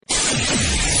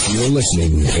You're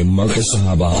listening to Marcus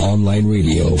Sahaba Online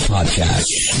Radio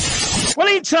Podcast. Well,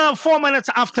 it's 4 minutes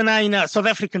after 9 South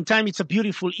African time. It's a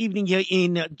beautiful evening here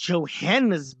in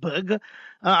Johannesburg.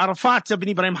 Arafat bin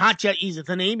Ibrahim Hatia is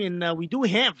the name, and we do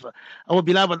have our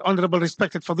beloved, honorable,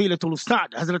 respected Fadilatul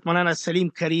Ustad, Hazrat Malana Salim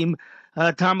Karim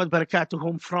Tamad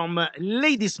Barakatuhum from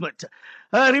Ladysmith.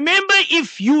 Remember,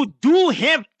 if you do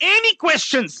have any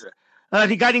questions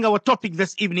regarding our topic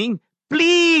this evening,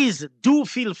 please do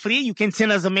feel free. You can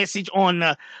send us a message on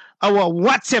our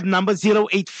WhatsApp number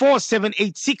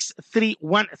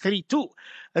 084-786-3132.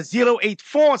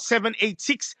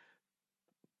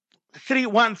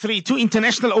 084-786-3132.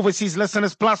 International overseas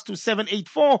listeners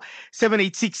 +2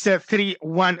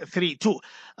 784-786-3132.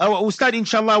 Our Ustad,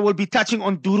 inshallah, will be touching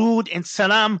on Durood and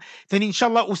Salam. Then,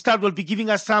 inshallah, Ustad will be giving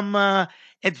us some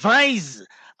advice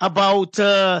about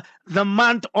the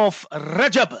month of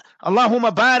Rajab.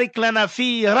 Allahumma barik lana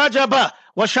fi Rajab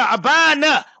wa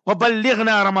Sha'ban wa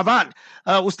ballighna Ramadan.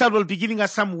 Ustad will be giving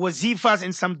us some wazifas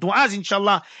and some du'as,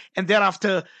 inshallah, and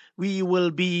thereafter we will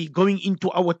be going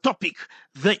into our topic,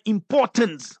 the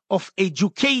importance of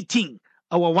educating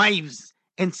our wives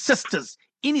and sisters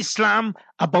in Islam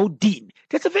about deen.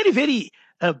 That's a very, very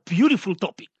beautiful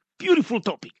topic. Beautiful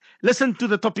topic. Listen to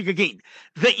the topic again.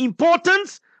 The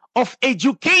importance of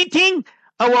educating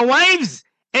our wives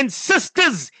and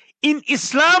sisters in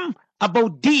Islam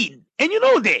about deen. And you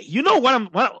know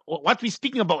what we're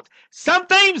speaking about.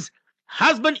 Sometimes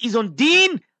husband is on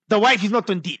deen, the wife is not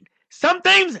on deen.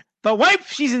 Sometimes the wife,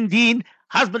 she's in deen,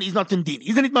 husband is not in deen.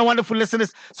 Isn't it, my wonderful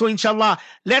listeners? So inshallah,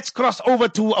 let's cross over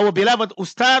to our beloved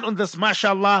Ustad on this,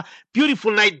 mashallah,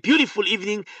 beautiful night, beautiful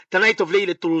evening, the night of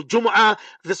Laylatul Jumu'ah,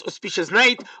 this auspicious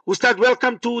night. Ustad,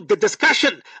 welcome to the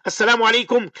discussion. Assalamu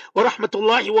alaikum wa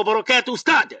rahmatullahi wa barakatuh,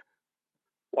 Ustad.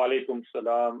 Wa alaikum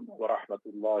salam wa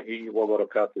rahmatullahi wa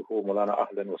barakatuhu. Mulana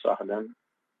ahlan wa sahlan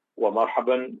wa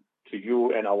marhaban to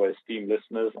you and our esteemed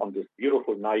listeners on this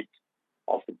beautiful night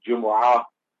of Jumu'ah,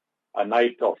 a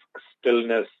night of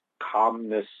stillness,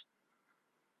 calmness,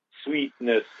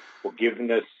 sweetness,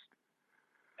 forgiveness,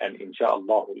 and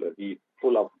inshallah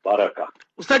full of barakah.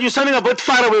 Ustad, you're sounding a bit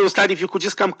far away, Ustad. If you could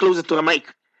just come closer to the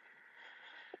mic.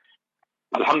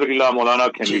 Alhamdulillah, Maulana,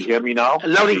 can you hear me now?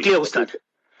 Loud and clear, Ustad.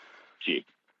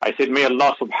 I said, may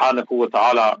Allah subhanahu wa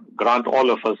ta'ala grant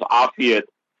all of us afiyat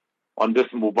on this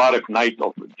Mubarak night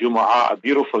of Jumu'ah, a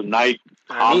beautiful night,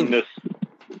 calmness,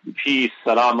 peace,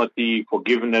 salamati,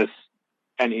 forgiveness,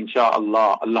 and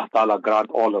insha'Allah, Allah Ta'ala grant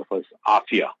all of us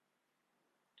afiyah.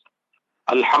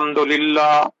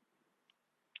 Alhamdulillah.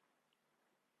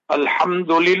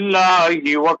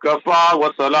 Alhamdulillahi wa kafa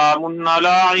wa salamun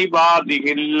ala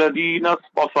ibadihi alladhina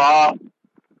istafa.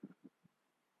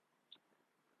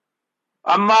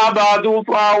 Amma ba'du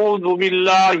fa'udhu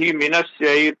billahi minash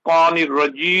shaytanir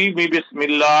rajim.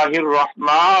 Bismillahir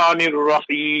rahmanir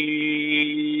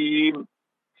rahim.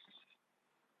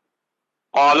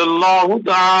 قال الله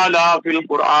تعالى في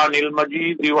القرآن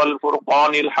المجيد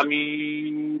والفرقان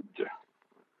الحميد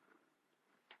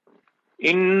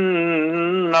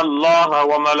إن الله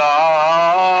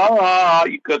وملائكته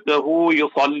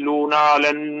يصلون على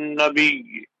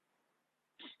النبي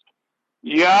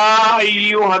يا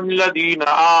أيها الذين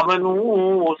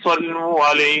آمنوا صلوا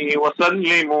عليه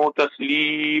وسلموا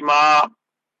تسليما.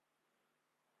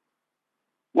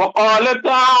 وقال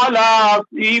تعالى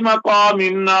في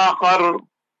مقام آخر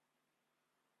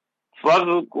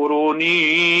فاذكروني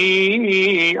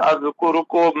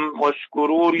أذكركم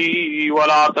واشكروا لي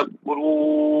ولا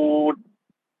تكفرون.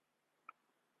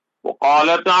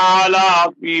 وقال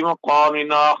تعالى في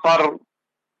مقام آخر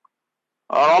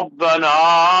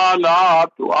ربنا لا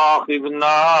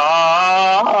تؤاخذنا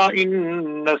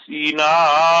إن نسينا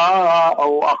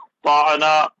أو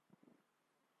أخطأنا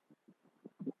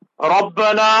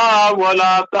ربنا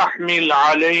ولا تحمل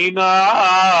علينا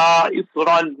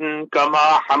إصرا كما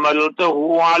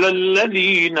حملته على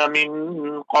الذين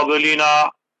من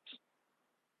قبلنا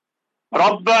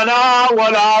ربنا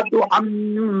ولا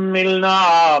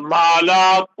تحملنا ما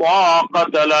لا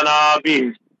طاقة لنا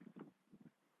به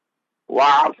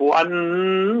واعف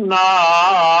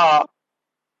عنا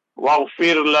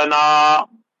واغفر لنا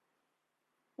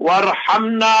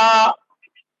وارحمنا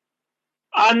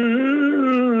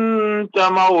أنت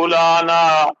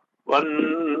مولانا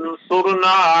وانصرنا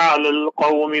على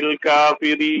القوم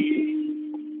الكافرين.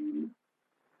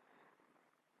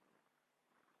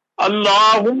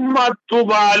 اللهم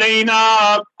تب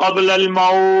علينا قبل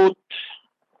الموت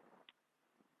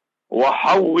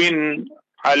وهون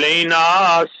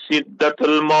علينا شدة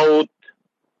الموت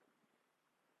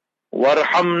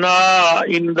وارحمنا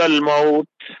عند الموت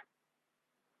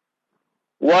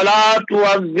वला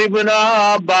तुअज़्ज़िबना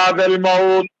बादल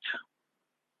मौत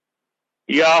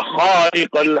या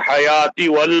खालिक़ल हयाती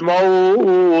वल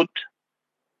मौत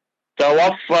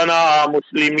तवफ़्फ़ना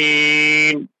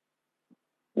मुस्लिमीन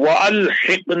व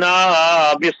अल्हिक़ना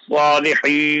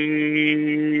बिस्सालिहीन।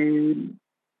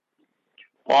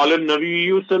 क़ाल नबी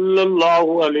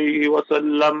सल्लल्लाहु अलैहि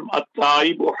वसल्लम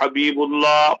अत्ताइबु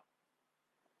हबीबुल्लाह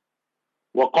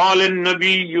व क़ाल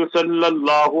नबी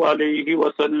सल्लल्लाहु अलैहि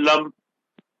वसल्लम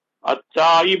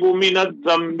अत्ताइबु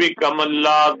मिनज़्ज़म्बि कमन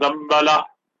ला ज़म्ब लह।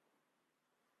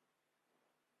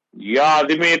 याद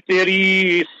में तेरी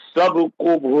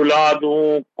सबको भुला दूं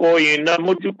कोई न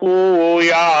मुझको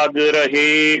याद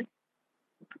रहे।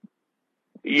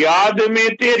 याद में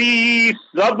तेरी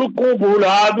सबको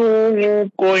भुला दूं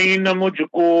कोई न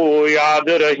मुझको याद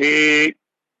रहे।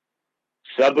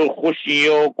 सब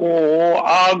खुशियों को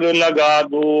आग लगा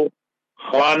दो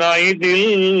खानाए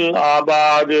दिल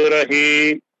आबाद रहे।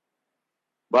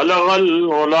 बलगल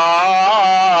उला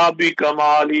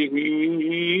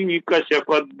बिकमालिही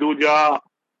कशफत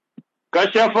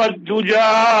दुजा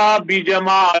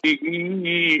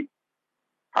बिजमालिही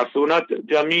हसनत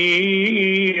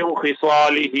जमीउ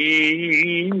खिसालिही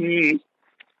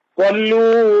सल्लू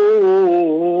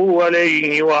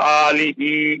अलैहि व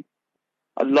आलिही।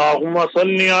 अल्लाहुम्मा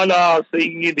सल्लि अला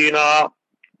सय्यिदिना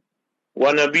व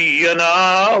नबियना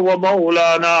व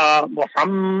मौलाना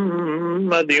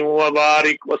मुहम्मदिन व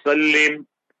बारिक व सल्लिम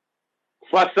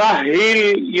फसहिल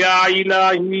या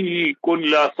इलाही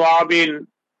कुल्ल साबिन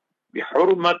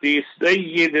बिहुर्मति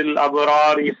सय्यिदिल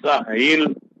अबरार सहिल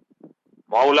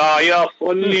मौलाया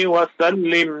सल्लि व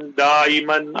सल्लिम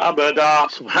दाइमन अबदा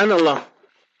सुभान अल्लाह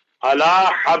अला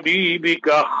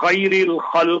हबीबिका खैरिल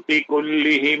खल्क़ि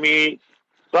कुल्लिहिम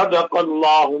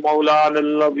सदक़ल्लाहु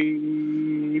मौलानल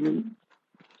अज़ीम।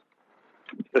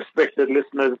 Respected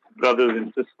listeners, brothers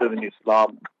and sisters in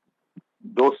Islam,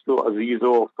 dosto,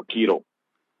 azizo, fakiro.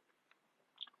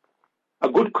 A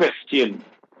good question.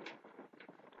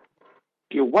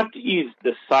 Okay, what is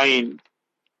the sign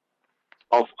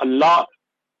of Allah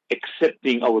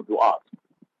accepting our dua?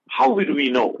 How will we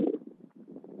know?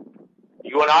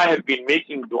 You and I have been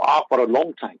making dua for a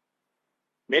long time,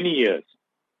 many years.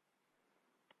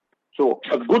 So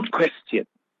a good question,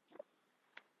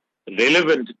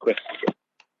 relevant question.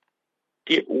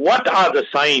 Okay, what are the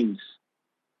signs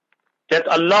that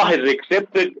Allah has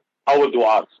accepted our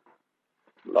du'as?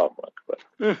 Allahu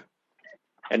Akbar.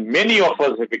 And many of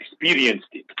us have experienced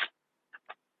it.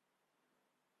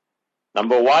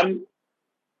 Number one,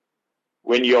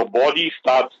 when your body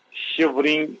starts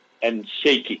shivering and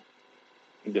shaking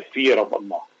in the fear of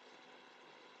Allah.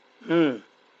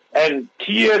 And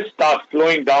tears start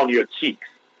flowing down your cheeks.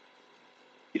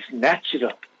 It's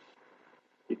natural.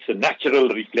 It's a natural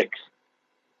reflex.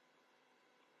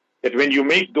 That when you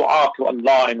make dua to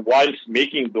Allah, and whilst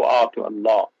making dua to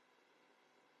Allah,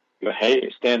 your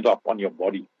hair stands up on your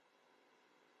body.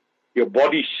 Your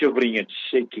body shivering and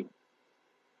shaking.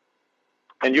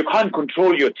 And you can't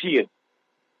control your tears.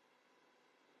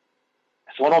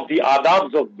 It's one of the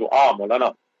adabs of dua,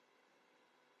 Maulana.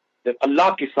 That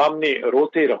Allah ke samne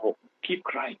rote raho. Keep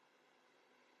crying.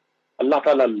 Allah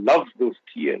Ta'ala loves those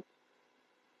tears.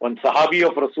 One Sahabi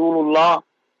of Rasulullah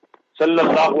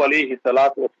sallallahu alayhi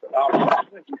salatu wasalam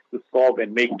used to sob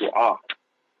and make dua.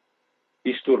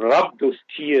 He used to rub those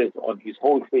tears on his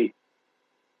whole face.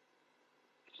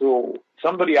 So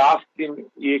somebody asked him,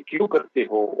 "Ye kyun karte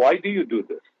ho? Why do you do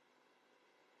this?"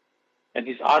 And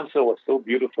his answer was so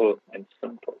beautiful and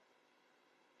simple.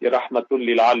 Ya Rahmatul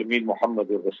lil Alameen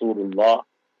Muhammadur Rasulullah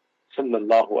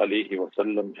sallallahu alayhi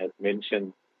wasallam has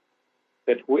mentioned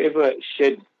that whoever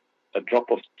sheds a drop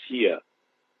of tear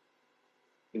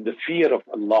in the fear of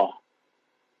Allah,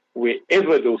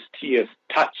 wherever those tears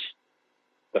touch,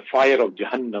 the fire of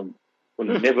Jahannam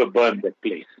will never burn that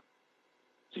place.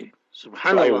 See?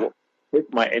 Subhanallah. So I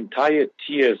take my entire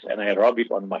tears and I rub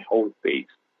it on my whole face,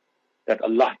 that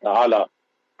Allah Ta'ala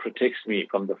protects me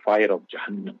from the fire of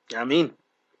Jahannam. Ameen.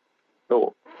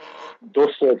 So,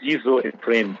 those azizo and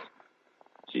friends,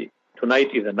 see,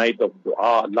 tonight is a night of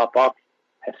dua. Allah Pak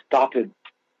has started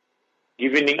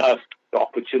giving us the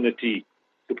opportunity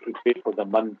to prepare for the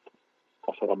month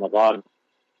of Ramadan.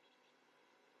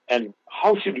 And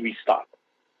how should we start?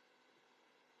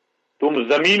 तुम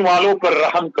जमीन वालों पर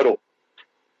रहम करो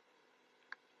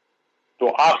तो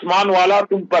आसमान वाला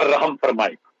तुम पर रहम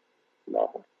फरमाएगा.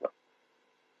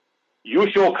 You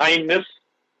show kindness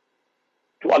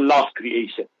to Allah's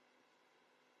creation.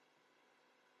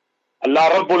 Allah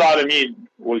Rabbul Alameen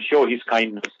will show His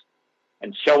kindness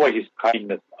and shower His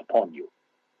kindness upon you.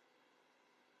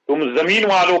 तुम जमीन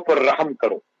वालों पर रहम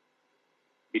करो.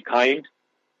 Be kind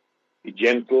be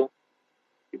gentle,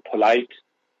 be polite,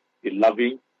 be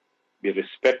loving, be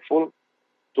respectful.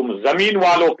 तुम जमीन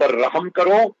वालों पर रहम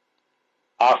करो,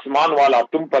 आसमान वाला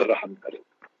तुम पर रहम करे.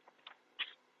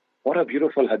 What a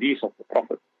beautiful hadith of the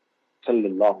Prophet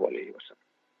sallallahu alaihi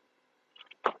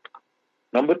wasallam.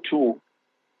 Number 2,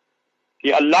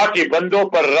 कि अल्लाह के बंदों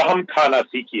पर रहम खाना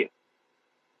सीखिए.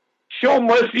 Show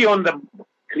mercy on the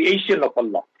creation of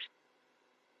Allah,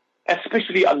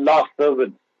 especially Allah's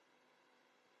servants,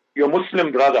 your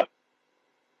Muslim brother.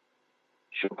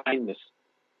 Show kindness.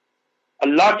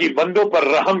 Allah की बंदों पर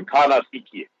रहम खाना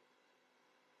सीखिए.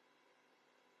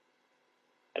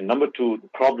 And number 2, the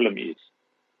problem is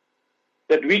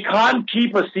that we can't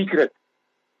keep a secret.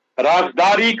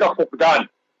 Razdari ka fuqdan.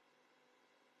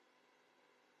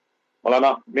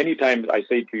 Maulana, many times I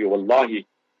say to you, Wallahi,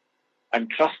 I'm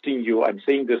trusting you, I'm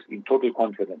saying this in total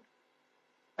confidence.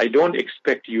 I don't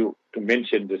expect you to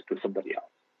mention this to somebody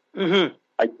else. Mm-hmm.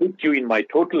 I put you in my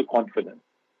total confidence.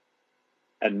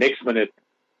 And next minute,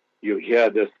 you hear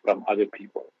this from other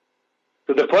people.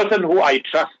 So the person who I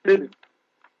trusted,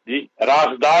 the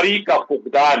Razdari ka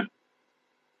fuqdan.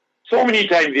 So many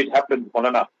times it happens,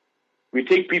 Maulana. We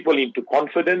take people into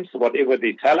confidence, whatever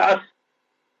they tell us,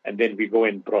 and then we go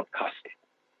and broadcast it.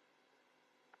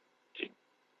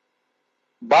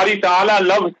 Bari Ta'ala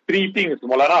loves 3 things,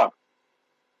 Maulana.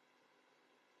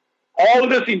 All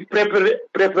this in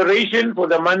preparation for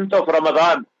the month of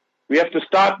Ramadan. We have to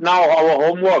start now our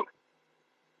homework.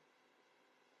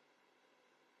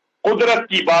 Qudrat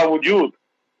ki baawujud,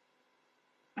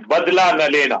 badla na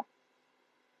lena.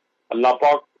 Allah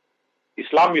Pak,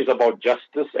 Islam is about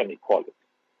justice and equality.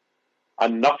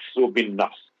 An-nafsu bin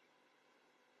nafs.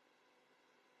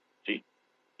 See,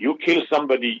 you kill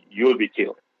somebody, you'll be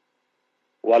killed.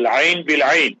 Wal-ayn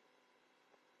bil-ayn.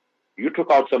 You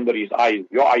took out somebody's eyes,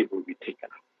 your eyes will be taken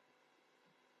out.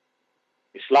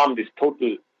 Islam is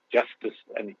total justice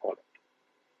and equality.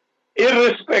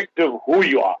 Irrespective of who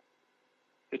you are.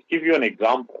 Let's give you an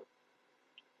example.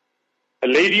 A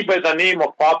lady by the name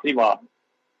of Fatima,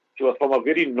 she was from a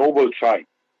very noble tribe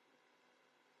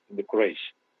in the Quraysh.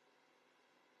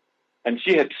 And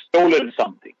she had stolen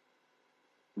something,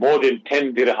 more than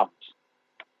 10 dirhams.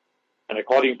 And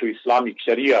according to Islamic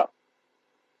Sharia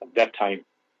at that time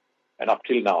and up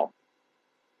till now,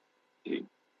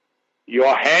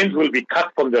 your hands will be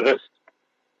cut from the wrist.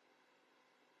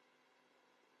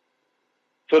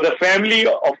 So the family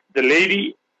of the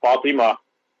lady Fatima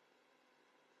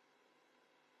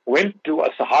went to a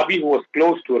Sahabi who was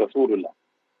close to Rasulullah,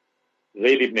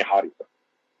 Zayd ibn Haritha.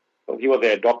 So he was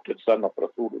the adopted son of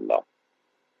Rasulullah.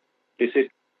 They said,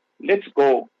 let's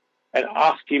go and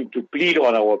ask him to plead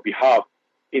on our behalf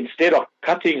instead of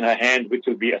cutting her hand, which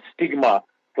will be a stigma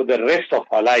for the rest of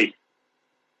her life.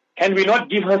 Can we not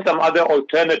give her some other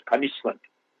alternate punishment?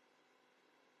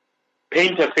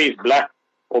 Paint her face black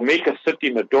or make her sit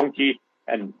in a donkey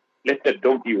and let the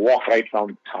donkey walk right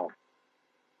around town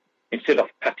instead of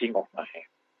cutting off her hand.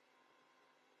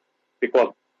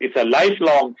 Because it's a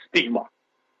lifelong stigma.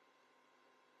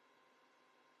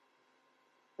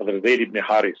 Brother Zayd ibn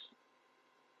Haris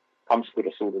comes to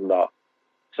Rasulullah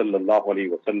sallallahu alayhi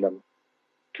wa sallam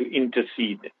to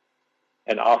intercede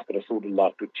and ask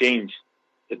Rasulullah to change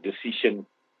the decision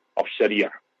of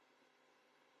Sharia.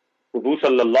 Hudu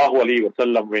sallallahu alayhi wa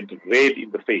sallam went red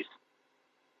in the face.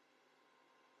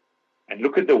 And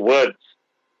look at the words.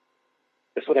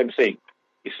 That's what I'm saying.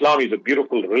 Islam is a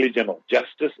beautiful religion of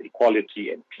justice,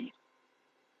 equality, and peace.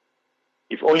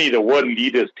 If only the world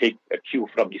leaders take a cue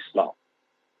from Islam.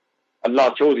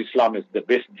 Allah chose Islam as the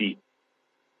best deen.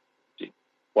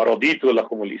 وَرَضِيتُ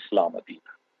لَكُمُ الْإِسْلَامَ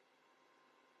دِينًا.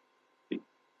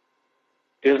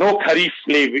 There's no kharif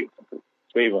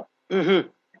flavor. Mm-hmm.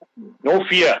 No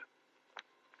fear.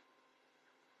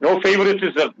 No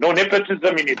favoritism. No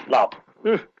nepotism in Islam.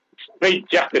 Straight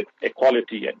justice,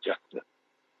 equality and justice.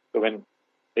 So when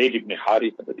Zayd ibn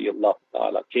Haritha radiyallahu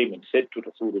ta'ala came and said to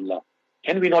Rasulullah,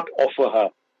 can we not offer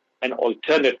her an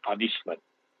alternate punishment?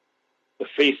 The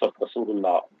face of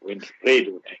Rasulullah went red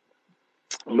with anger.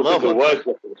 Look at the words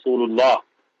of Rasulullah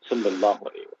sallallahu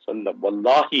alayhi wa sallam.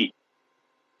 Wallahi,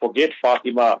 forget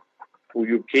Fatima, who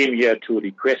you came here to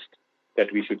request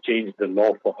that we should change the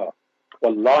law for her.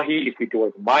 Wallahi, if it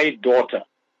was my daughter,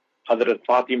 Hazrat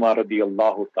Fatima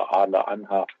radiyallahu ta'ala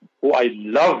anha, who I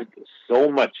loved so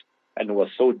much and was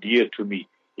so dear to me,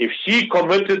 if she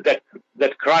committed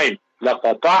that crime,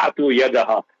 لَقَطَعْتُ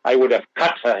يَدَهَا, I would have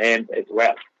cut her hand as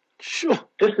well. Sure.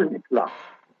 This is Islam.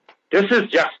 This is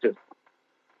justice.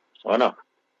 So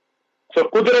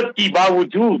Qudrat ki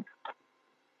baawujud,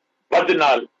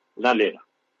 badna na lena.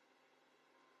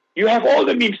 You have all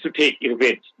the means to take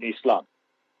revenge in Islam.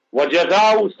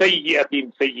 وَجَزَاءُ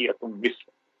سَيِّئَةٍ سَيِّئَةٌ مِثْلُ.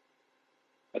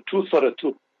 A tooth for a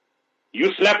tooth.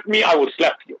 You slapped me, I will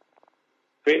slap you.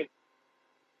 Okay?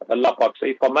 But Allah Pak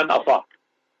says, فَمَنْ أَفَاقَ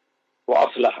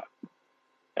وَأَصْلَحَ.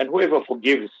 And whoever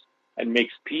forgives and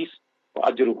makes peace,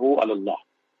 فَأَجْرُهُ عَلَى اللَّهِ.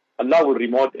 Allah will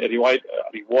reward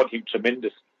him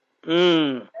tremendously.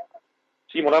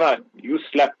 See, Maulana, you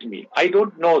slapped me. I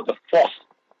don't know the force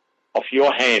of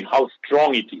your hand, how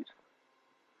strong it is.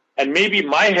 And maybe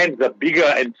my hands are bigger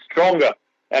and stronger.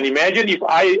 And imagine if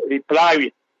I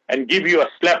reply and give you a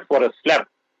slap for a slap,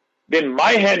 then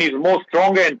my hand is more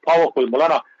stronger and powerful.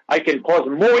 Maulana, I can cause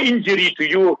more injury to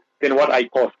you than what I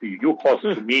caused to you. You caused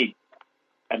to me.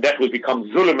 And that will become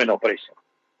zulm and oppression.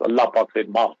 So Allah Pak said,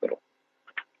 Maaf karo.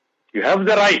 You have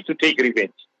the right to take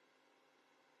revenge.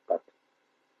 But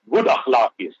good akhlaq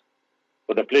is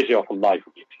for the pleasure of Allah, I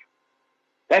forgive you.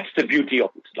 That's the beauty of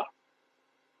Islam.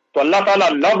 So Allah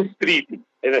Ta'ala loves three things.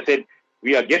 As I said,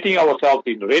 we are getting ourselves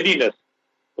in readiness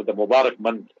for the Mubarak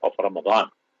month of Ramadan.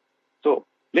 So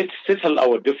let's settle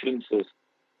our differences.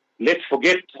 Let's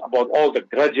forget about all the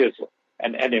grudges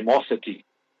and animosity.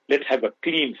 Let's have a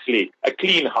clean slate, a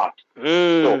clean heart.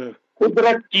 So,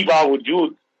 Qudrat ki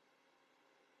bawujud,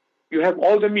 you have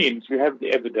all the means, you have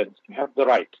the evidence, you have the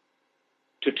right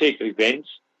to take revenge.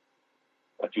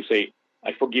 But you say,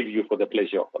 I forgive you for the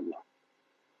pleasure of Allah.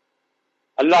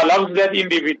 Allah loves that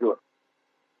individual.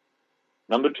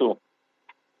 Number two,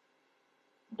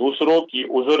 दूसरों की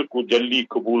उज़र को जल्दी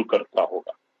कबूल करता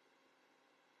होगा.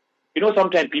 You know,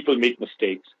 sometimes people make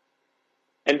mistakes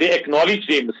and they acknowledge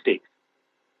their mistakes.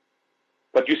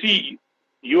 But you see,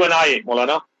 you and I,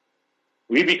 Maulana,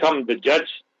 we become the judge,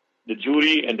 the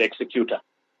jury, and the executor.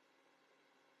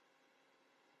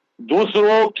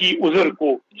 दूसरों की उज़र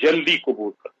को जल्दी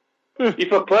कबूल कर.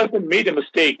 If a person made a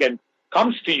mistake and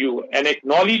comes to you and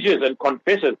acknowledges and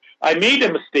confesses, I made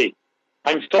a mistake,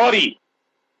 I'm sorry,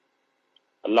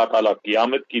 Allah Ta'ala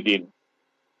Qiyamat ki din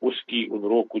uski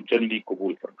uzron ko jaldi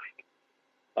kabul farmayenge.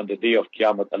 On the day of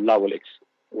Qiyamah, Allah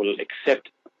will accept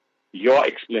your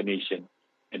explanation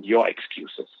and your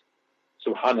excuses.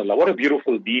 Subhanallah, what a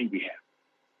beautiful deen we have.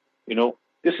 You know,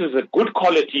 this is a good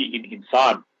quality in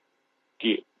insan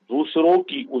ki दूसरों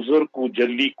की उज़र को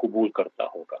जल्दी कबूल करता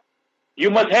होगा. You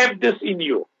must have this in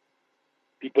you.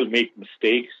 People make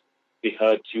mistakes, they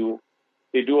hurt you,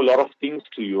 they do a lot of things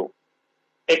to you.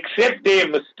 Accept their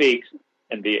mistakes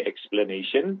and their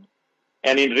explanation,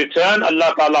 and in return,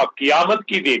 Allah Ta'ala, Qiyamat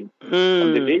ki din,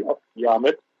 on the day of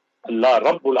Qiyamat, Allah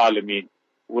Rabbul Alameen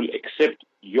will accept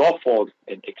your faults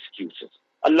and excuses.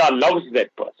 Allah loves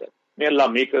that person. May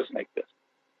Allah make us like this.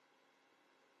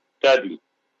 Thirdly,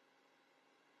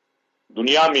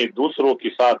 दुनिया में दूसरों के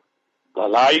साथ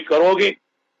भलाई करोगे.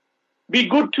 Be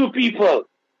good to people.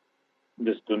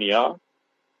 This दुनिया,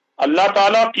 Allah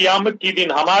Ta'ala Qiyamah ki din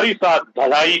हमारे साथ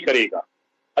भलाई करेगा.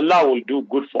 Allah will do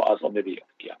good for us on the day of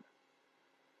Qiyamah.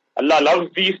 Allah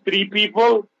loves these three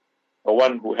people. The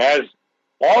one who has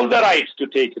all the rights to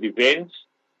take revenge.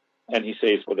 And he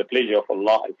says, for the pleasure of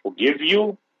Allah, I forgive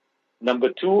you. Number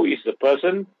two is the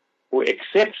person who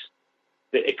accepts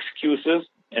the excuses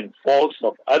and faults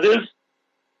of others.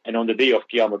 And on the day of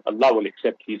Qiyamah, Allah will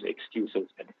accept his excuses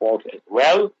and faults as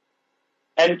well.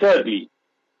 And thirdly,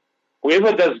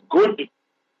 whoever does good to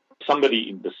somebody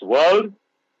in this world,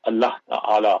 Allah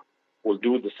Ta'ala will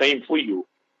do the same for you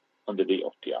on the day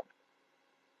of Qiyamah.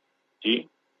 See?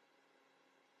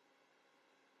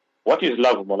 What is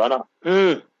love, Maulana?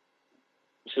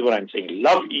 This is what I'm saying.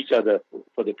 Love each other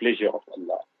for the pleasure of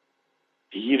Allah.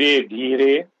 धीरे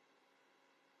धीरे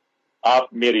आप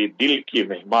मेरे दिल के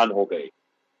मेहमान हो गए.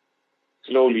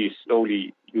 Slowly,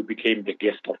 slowly, you became the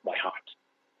guest of my heart.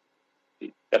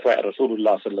 See? That's why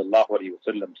Rasulullah sallallahu alaihi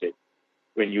wasallam said,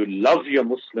 when you love your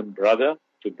Muslim brother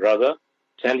to brother,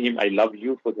 tell him, I love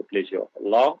you for the pleasure of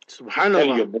Allah. Subhanallah.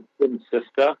 Tell your Muslim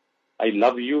sister, I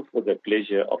love you for the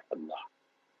pleasure of Allah.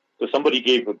 So somebody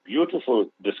gave a beautiful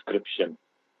description.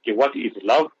 Okay, what is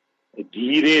love?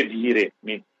 Dheere dheere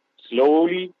means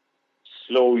slowly,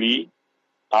 slowly,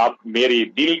 aap mere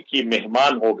dil ki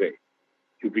mehman ho gaye.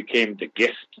 You became the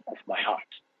guest of my heart.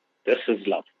 This is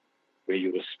love, where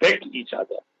you respect each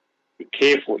other, you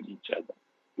care for each other,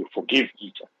 you forgive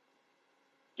each other.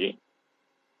 Okay?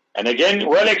 And again,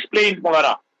 well explained,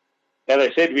 Maulana. As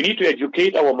I said, we need to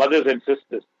educate our mothers and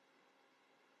sisters.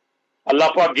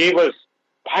 Allah Pak gave us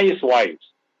pious wives.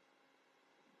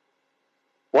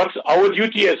 What's our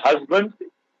duty as husbands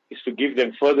is to give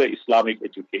them further Islamic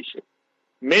education.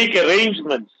 Make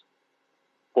arrangements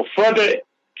for further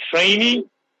training,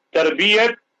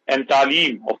 tarbiyat and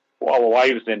taaleem for our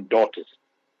wives and daughters,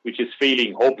 which is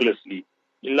failing hopelessly.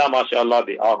 Illa mashallah,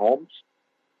 there are homes,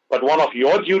 But one of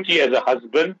your duty as a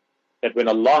husband, that when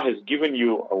Allah has given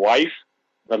you a wife,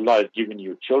 Allah has given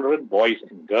you children, boys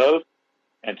and girls,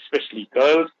 and especially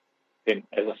girls, then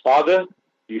as a father,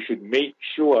 you should make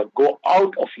sure, go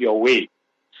out of your way,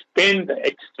 spend the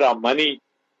extra money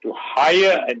to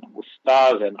hire an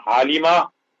ustaz and alima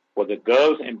for the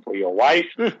girls and for your wife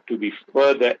to be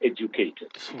further educated.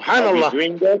 Subhanallah. Are we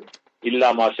doing that?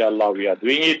 Illa mashallah, we are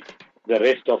doing it. The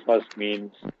rest of us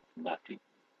means nothing.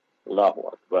 Allahu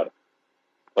Akbar.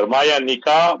 Farmaya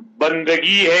nikah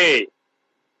bandagi hai.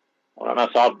 Maulana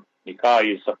Sahab,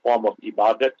 nikah is a form of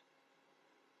ibadat.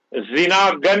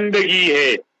 Zina gandagi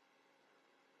hai.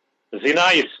 Zina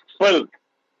is filth,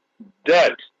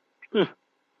 dirt.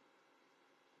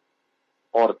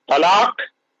 Or talaq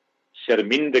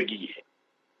sharmindagi hai.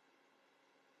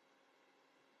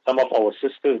 Some of our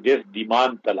sisters just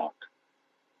demand talaq.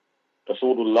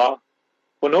 Rasulullah,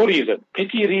 for no reason,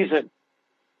 petty reason.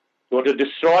 They want to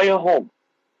destroy a home.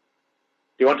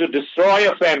 They want to destroy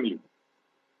a family.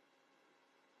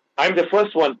 I'm the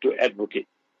first one to advocate.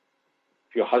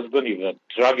 If your husband is a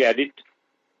drug addict,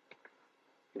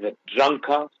 is a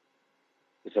drunkard,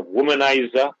 is a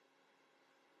womanizer,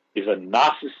 is a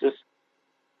narcissist,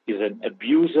 is an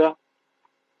abuser,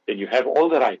 then you have all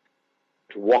the right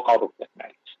to walk out of that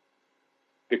marriage.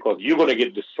 Because you're going to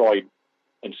get destroyed,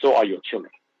 and so are your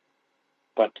children.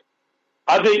 But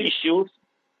other issues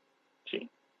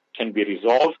can be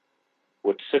resolved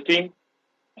with sitting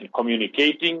and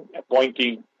communicating,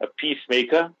 appointing a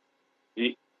peacemaker,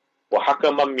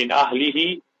 وَحَكَمًا مِنْ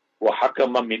أَهْلِهِ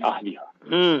وَحَكَمًا مِنْ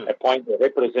أَهْلِهَا. Appoint a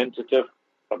representative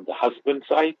from the husband's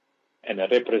side and a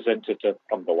representative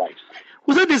from the wife's side.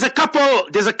 Well, there's a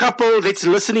couple that's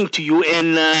listening to you,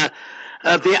 and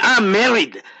they are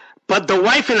married, but the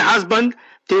wife and husband,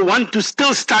 they want to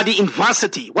still study in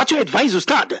varsity. What's your advice,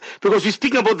 Ustad? Because we're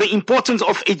speaking about the importance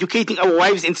of educating our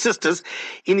wives and sisters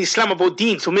in Islam about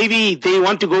deen. So maybe they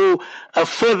want to go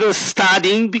further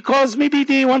studying because maybe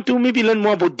they want to learn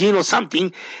more about deen or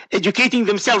something, educating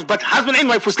themselves. But husband and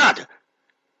wife, Ustad.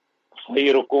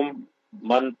 خيركم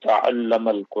من تعلم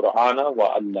القرآن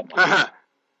وعلمه.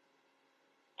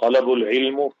 طلب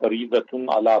العلم فريضة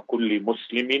على كل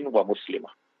مسلم ومسلمة.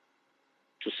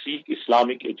 To seek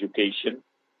Islamic education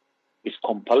is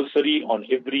compulsory on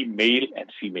every male and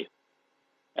female.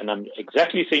 And I'm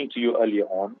exactly saying to you earlier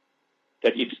on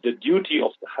that it's the duty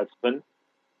of the husband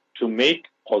to make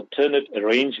alternate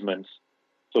arrangements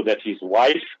so that his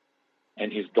wife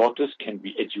and his daughters can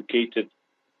be educated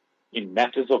in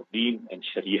matters of deen and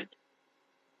shariat.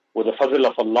 With the fazl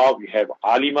of Allah, we have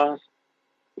alimas,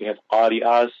 we have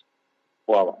qari'as,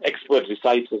 who are expert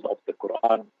reciters of the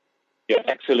Quran. They are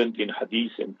excellent in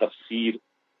hadith and tafsir,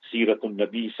 Siratul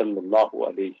Nabi sallallahu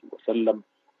alayhi wa sallam,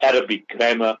 Arabic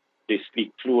grammar, they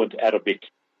speak fluent Arabic.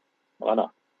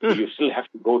 You still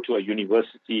have to go to a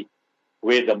university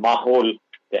where the mahol,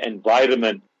 the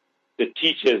environment, the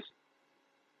teachers,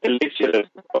 the lecturers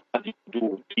have nothing to do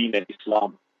with deen and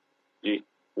Islam.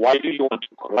 Why do you want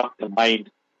to corrupt the mind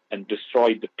and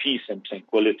destroy the peace and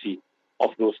tranquility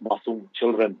of those masoom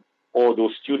children or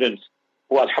those students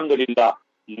who, alhamdulillah,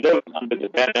 live under the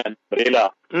banner and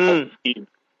umbrella of deen,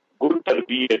 good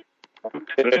tarbiyat, good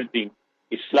parenting,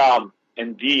 Islam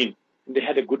and deen, and they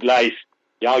had a good life.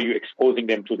 Now you're exposing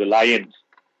them to the lions,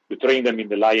 you're throwing them in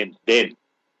the lion's den,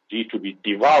 to be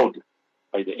devoured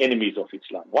by the enemies of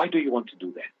Islam. Why do you want to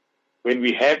do that? When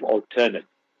we have alternate,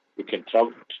 you can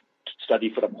travel,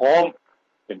 study from home,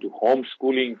 you can do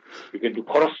homeschooling, you can do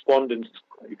correspondence,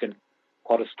 you can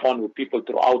correspond with people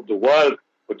throughout the world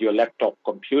with your laptop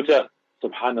computer.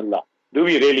 Subhanallah. Do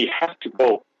we really have to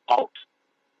go out?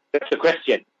 That's the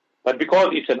question. But because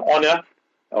it's an honor,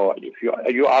 or if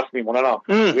you ask me, Maulana,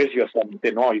 where's your son? He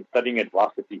say, no, he's studying at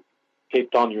varsity,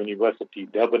 Cape Town University,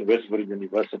 Durban Westville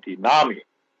University, NAMI.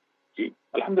 See,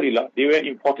 alhamdulillah, they were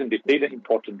important, they played an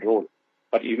important role.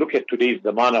 But you look at today's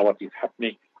zamana, what is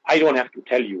happening, I don't have to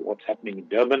tell you what's happening in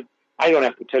Durban. I don't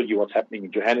have to tell you what's happening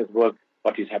in Johannesburg,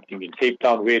 what is happening in Cape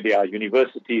Town, where there are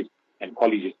universities and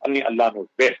colleges. Only Allah knows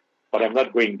best, but I'm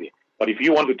not going there. But if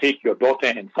you want to take your daughter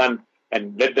and son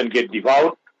and let them get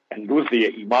devoured and lose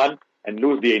their iman and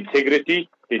lose their integrity,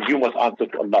 then you must answer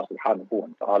to Allah subhanahu wa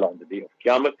ta'ala on the day of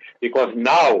Qiyamah. Because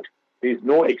now there is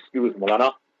no excuse,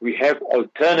 Maulana. We have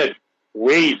alternate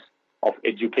ways of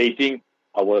educating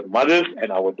our mothers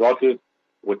and our daughters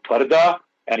with parda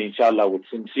and inshallah with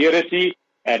sincerity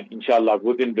and inshallah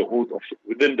within the hudud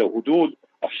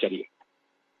of Sharia.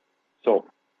 So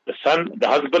the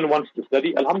husband wants to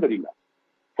study, alhamdulillah.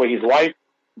 For his wife,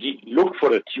 look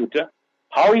for a tutor.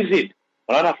 How is it?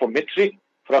 Maulana, for metric,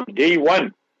 from day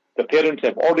one, the parents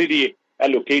have already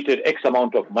allocated X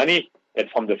amount of money that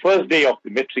from the first day of the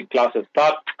metric classes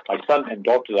start, my son and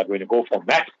daughters are going to go for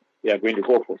maths, they are going to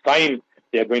go for science,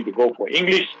 they are going to go for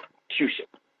English tuition.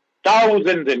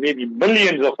 Thousands and maybe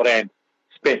millions of rands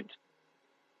spent.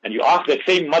 And you ask that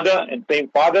same mother and same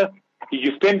father, did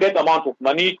you spend that amount of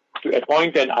money to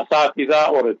appoint an asatiza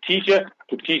or a teacher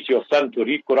to teach your son to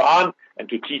read Quran and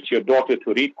to teach your daughter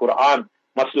to read Quran,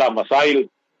 masla masail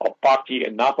of paki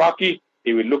and napaki?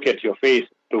 They will look at your face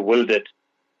bewildered.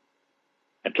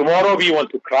 And tomorrow we want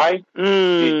to cry.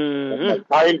 My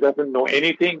child doesn't know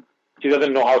anything. She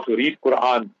doesn't know how to read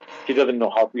Quran. She doesn't know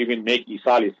how to even make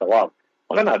isali sawab.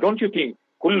 Maulana, don't you think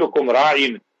kullukum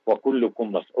ra'in wa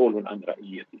kullukum mas'ulun an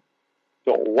ra'iyati?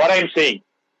 So what I'm saying,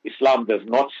 Islam does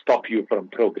not stop you from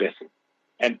progressing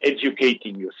and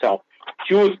educating yourself.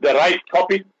 Choose the right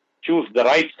topic, choose the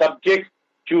right subject,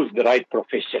 choose the right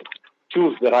profession,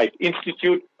 choose the right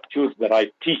institute, choose the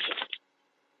right teacher.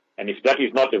 And if that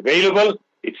is not available,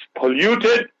 it's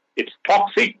polluted, it's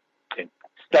toxic, then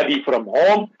study from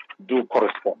home, do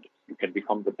correspondence. You can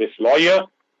become the best lawyer,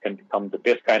 you can become the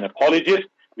best gynecologist,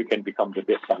 you can become the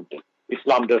best something.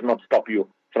 Islam does not stop you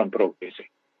from progressing.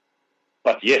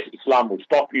 But yes, Islam will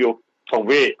stop you from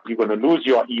where you're going to lose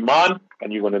your iman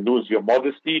and you're going to lose your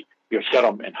modesty, your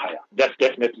sharam and haya. That's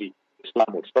definitely Islam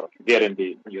will stop you there and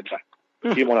there when you try.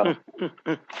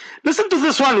 Listen to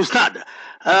this one, Ustad.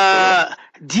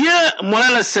 Dear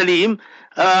Maulana Salim,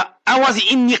 I was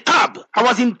in niqab, I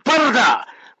was in parda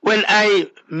when I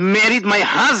married my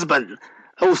husband,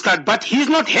 Ustad, but he's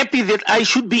not happy that I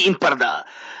should be in parda.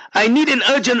 I need an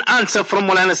urgent answer from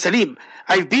Maulana Salim.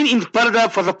 I've been in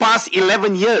parda for the past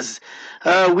 11 years.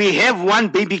 We have one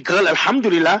baby girl,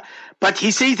 alhamdulillah, but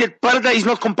he says that parda is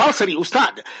not compulsory,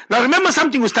 Ustad. Now remember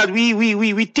something, Ustad,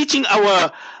 we teaching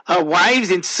our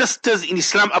wives and sisters in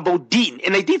Islam about deen.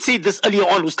 And I did say this earlier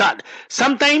on, Ustad.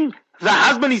 Sometimes the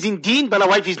husband is in deen, but the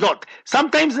wife is not.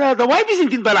 Sometimes the wife is in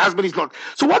deen, but the husband is not.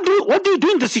 So what do you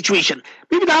do in this situation?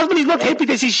 Maybe the husband is not happy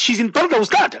that she's in parda,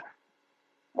 Ustad.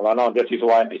 Well, no, that is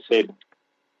why I said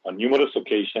on numerous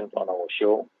occasions on our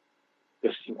show,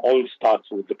 this thing all starts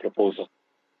with the proposal.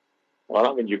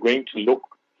 Well, when you're going to look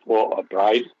for a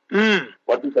bride,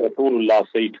 what did Rasulullah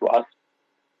say to us?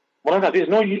 Well, there's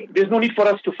no need for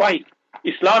us to fight.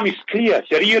 Islam is clear.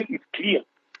 Shariat is clear.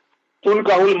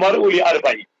 Tulkahul mar'u li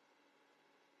arba'in.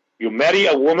 You marry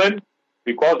a woman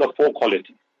because of 4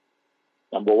 qualities.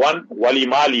 Number 1, wali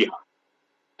maliha.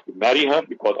 You marry her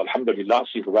because, alhamdulillah,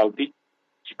 she's wealthy.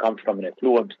 She comes from an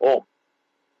affluent home.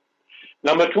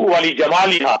 Number 2, wali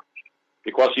jamaliha.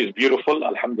 Because she's beautiful,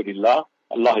 alhamdulillah.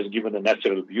 Allah has given her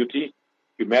natural beauty.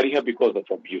 You marry her because of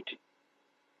her beauty.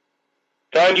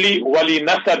 Thirdly, wali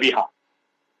nasabiha.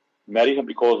 Marry her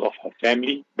because of her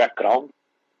family background,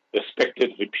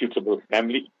 respected, reputable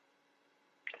family.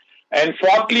 And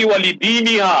fourthly, wali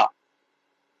diniha.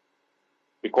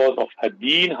 Because of her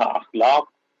deen, her akhlaq,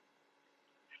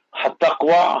 her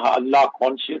taqwa, her Allah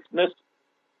consciousness.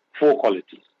 4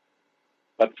 qualities.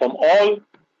 But from all,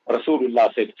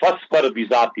 Rasulullah said, Fasfar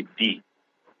bizati deen.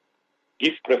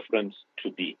 Give preference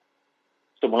to deen.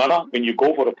 So Maulana, when you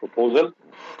go for a proposal,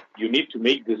 you need to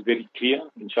make this very clear,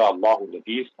 inshallah,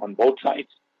 on both sides,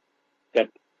 that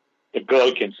the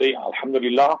girl can say,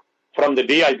 alhamdulillah, from the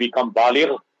day I become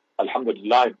baligh,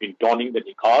 alhamdulillah, I've been donning the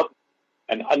niqab,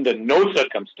 and under no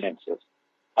circumstances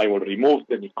I will remove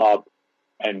the niqab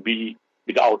and be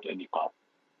without a niqab.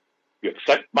 You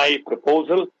accept my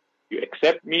proposal, you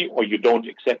accept me, or you don't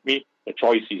accept me, the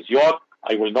choice is yours.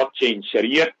 I will not change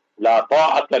Shariah. La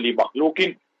ta'ata li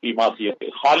makhlukin fi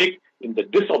ma'siyatil khaliq. In the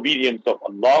disobedience of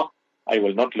Allah, I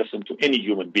will not listen to any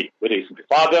human being, whether it's my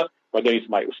father, whether it's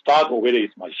my ustad, or whether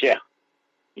it's my sheikh.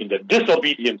 In the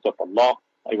disobedience of Allah,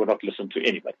 I will not listen to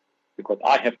anybody, because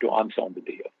I have to answer on the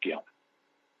day of Qiyamah.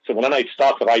 So Maulana, it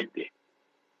starts right there.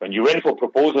 When you went for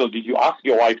proposal, did you ask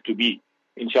your wife to be,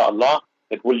 inshallah,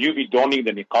 that will you be donning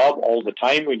the niqab all the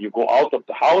time when you go out of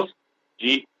the house?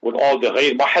 With all the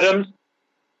ghair mahrams,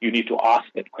 you need to ask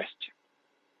that question.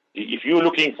 If you're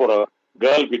looking for a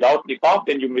girl without niqab,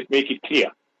 then you must make it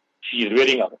clear. She is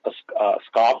wearing a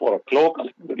scarf or a cloak,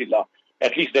 alhamdulillah.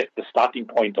 At least that's the starting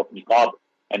point of niqab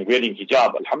and wearing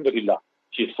hijab, alhamdulillah.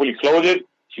 She is fully clothed,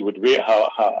 she would wear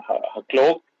her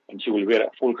cloak, and she will wear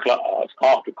a full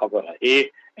scarf to cover her hair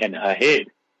and her head.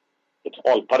 It's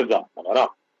all parda.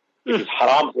 It is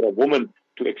haram for a woman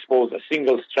to expose a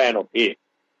single strand of hair.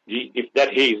 If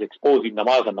that hair is exposed in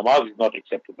namaz, and namaz is not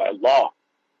accepted by Allah.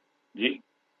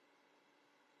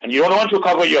 And you don't want to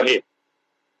cover your hair.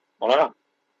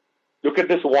 Look at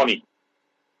this warning.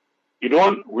 You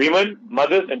don't, women,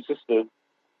 mothers and sisters,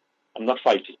 I'm not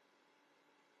fighting.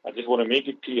 I just want to make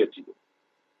it clear to you.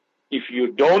 If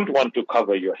you don't want to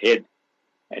cover your head,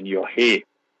 and your hair,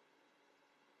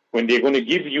 when they're going to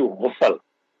give you ghusl,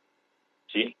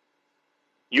 see,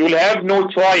 you'll have no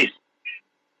choice.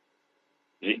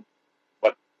 See,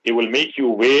 but they will make you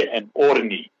wear an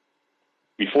orni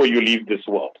before you leave this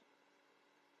world.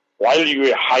 While you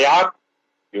were hayat,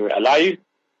 you were alive,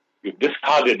 you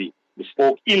discarded it, you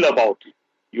spoke ill about it,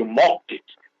 you mocked it.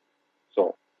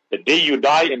 So the day you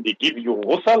die and they give you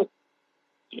ghusl,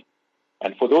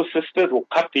 and for those sisters who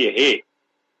cut their hair,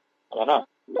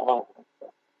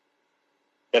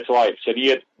 that's why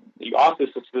Shariat, you ask the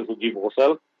sisters who give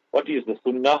ghusl, what is the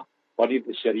sunnah, what is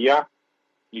the sharia?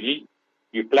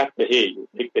 You plait the hair, you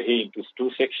make the hair into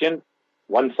two sections.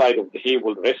 One side of the hair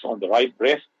will rest on the right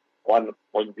breast, one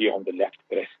will be on the left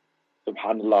breast.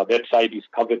 Subhanallah, that side is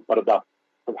covered parda.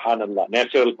 Subhanallah,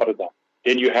 natural parda.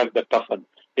 Then you have the kafan,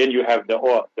 then you have the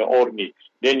orni,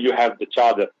 then you have the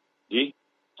chadar.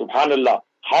 Subhanallah,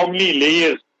 how many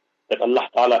layers that Allah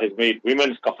Ta'ala has made.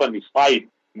 Women's kafan is 5,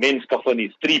 men's kafan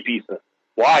is 3 pieces.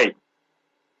 Why?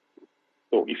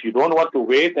 So if you don't want to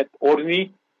wear that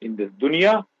orni in this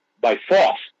dunya, by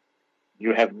force,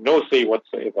 you have no say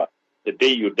whatsoever. The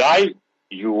day you die,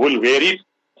 you will wear it,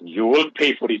 and you will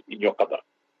pay for it in your qadr.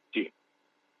 See?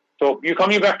 So you're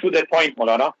coming back to that point,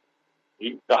 Maulana.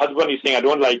 The husband is saying, I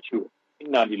don't like you.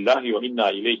 Inna lillahi wa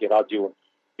inna ilayhi raji'un.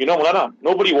 You know, Maulana,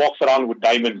 nobody walks around with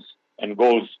diamonds and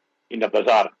golds in the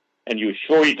bazaar, and you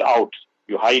show it out,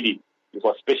 you hide it. You've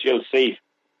got special safe.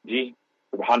 See?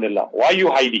 Subhanallah. Why are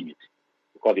you hiding it?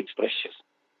 Because it's precious.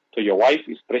 So your wife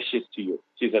is precious to you.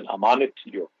 She's an amanat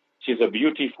to you. She's a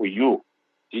beauty for you.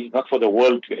 See? Not for the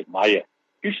world to admire.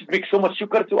 You should make so much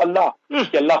shukr to Allah.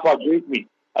 Allah gave me,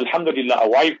 alhamdulillah, a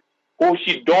wife who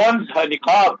she dons her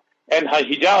niqab and her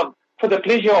hijab for the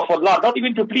pleasure of Allah, not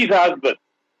even to please her husband.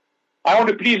 I want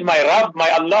to please my Rabb, my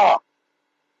Allah.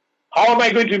 How am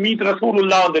I going to meet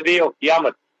Rasulullah on the day of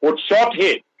Qiyamah? With short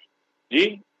hair,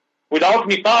 see? Without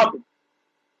niqab.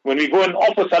 When we go and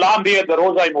offer salam there at the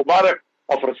Roza Mubarak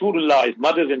of Rasulullah, his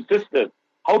mothers and sisters,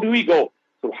 how do we go?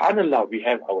 Subhanallah, we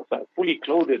have ourselves fully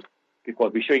clothed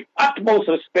because we show utmost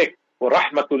respect for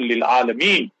Rahmatul lil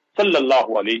Alameen, sallallahu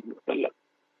alayhi wa sallam.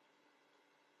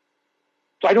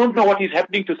 So I don't know what is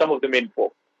happening to some of the men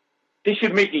folk. They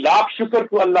should make lakh shukr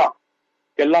to Allah.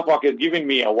 Allah Pak has given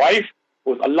me a wife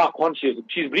who is Allah conscious.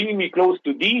 She's bringing me close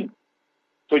to Deen.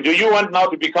 So do you want now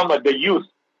to become a dayus?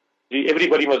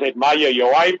 Everybody must admire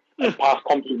your wife and pass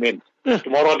compliments.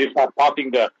 Tomorrow they start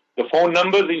passing the phone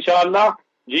numbers, inshallah.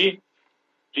 Pehle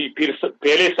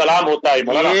salam hota hai.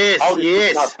 Yes, how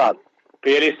yes.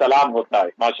 Pehle salam hota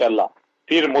hai, mashallah.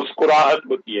 Fir muskurahat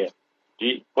hoti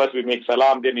hai. First we make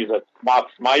salam, then is a smart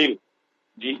smile.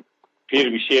 Fir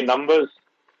we share numbers.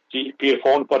 फिर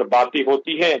phone पर बातें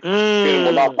होती है, फिर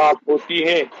मुलाकात होती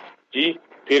है,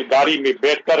 फिर गाड़ी में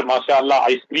बैठकर माशाअल्लाह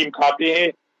आइसक्रीम खाते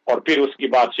हैं और फिर उसके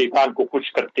बाद शैतान को खुश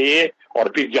करते हैं और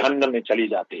फिर जहन्नम में चले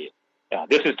जाते हैं.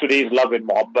 This is today's love and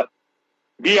mohabbat.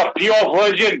 Be a pure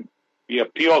virgin,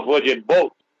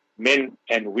 both men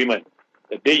and women.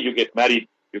 The day you get married,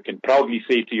 you can proudly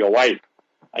say to your wife,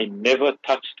 I never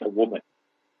touched a woman.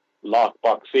 Allah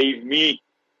Pak save me.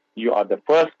 You are the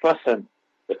first person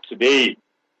that today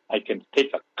I can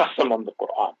take a qasam on the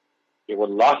Quran.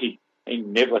 Wallahi, I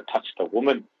never touched a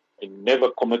woman. I never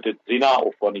committed zina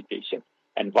or fornication.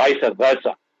 And vice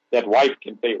versa. That wife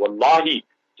can say, Wallahi,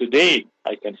 today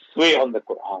I can swear on the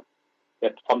Quran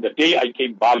that from the day I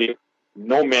came baligh,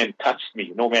 no man touched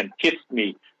me, no man kissed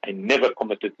me. I never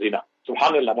committed zina.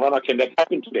 Subhanallah, Mawlana, can that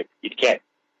happen today? It can.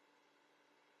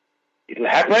 It will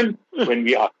happen when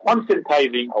we are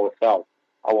conscientizing ourselves,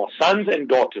 our sons and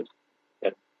daughters,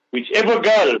 that whichever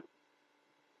girl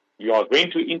you are going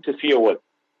to interfere with,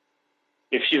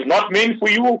 if she's not meant for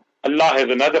you, Allah has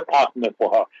another partner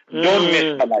for her. Don't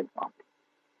mess her life up.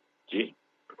 See?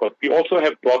 Because we also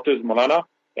have daughters, Maulana,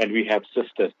 and we have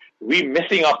sisters. We're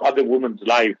messing up other women's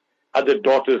lives, other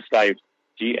daughters' lives,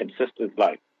 and sisters'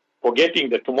 lives. Forgetting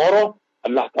that tomorrow,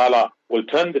 Allah Ta'ala will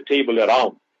turn the table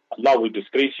around. Allah will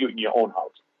disgrace you in your own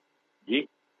house. See?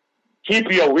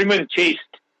 Keep your women chaste.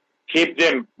 Keep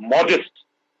them modest.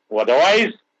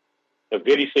 Otherwise, the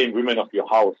very same women of your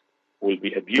house will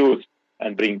be abused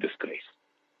and bring disgrace.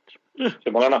 So,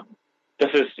 Maulana,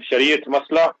 this is Shariat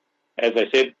Masla. As I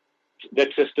said, that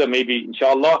sister maybe,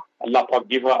 inshallah, Allah Pak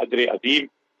give her Adre Azim.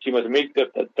 She must make the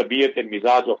tabiyat and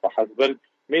mizaj of her husband.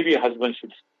 Maybe a husband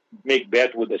should make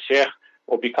bet with a sheikh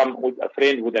or become a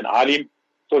friend with an alim.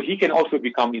 So he can also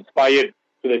become inspired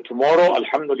so that tomorrow,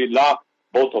 alhamdulillah,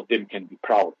 both of them can be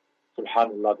proud.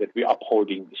 Subhanallah, that we are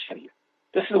upholding the Sharia.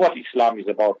 This is what Islam is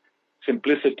about.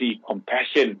 Simplicity,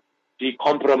 compassion, the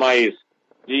compromise,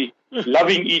 the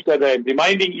loving each other and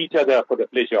reminding each other for the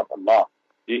pleasure of Allah.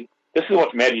 See? This is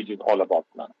what marriage is all about,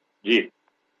 Mulana. Ji.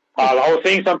 I was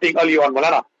saying something earlier on,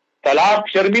 Mulana. Talaq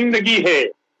sharmindagi hai.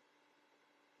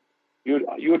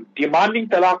 You're demanding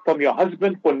talaq from your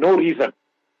husband for no reason.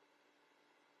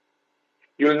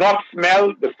 You'll not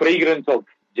smell the fragrance of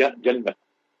Jannah.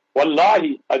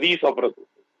 Wallahi, hadith of Rasul.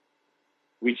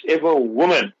 Whichever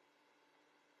woman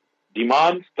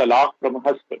demands talaq from her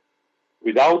husband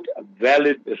without a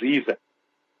valid reason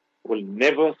will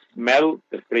never smell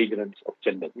the fragrance of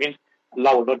Jannah. Means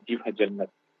Allah will not give her Jannah.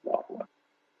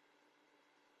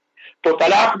 So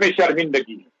talaq mein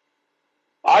sharmindagi.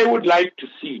 I would like to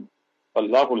see,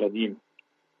 Allahul Azim,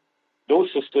 those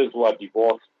sisters who are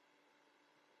divorced,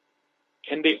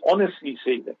 can they honestly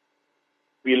say that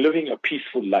we are living a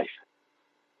peaceful life?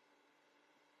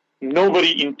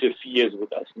 Nobody interferes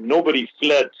with us. Nobody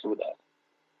flirts with us.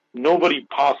 Nobody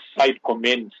passes side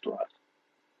comments to us.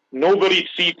 Nobody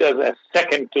treats us as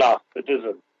second-class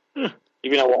citizens.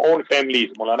 Even our own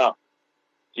families, Maulana.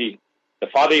 See, the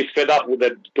father is fed up with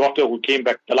the daughter who came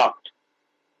back talaqed.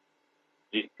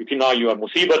 You know, you are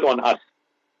musibat on us.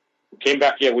 You came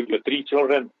back here with your 3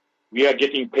 children. We are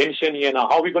getting pension here now.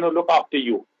 How are we going to look after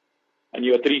you and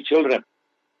your 3 children?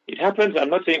 It happens. I'm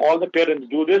not saying all the parents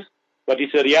do this, but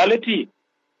it's a reality.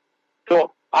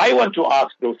 So I want to ask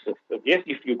those sisters, yes,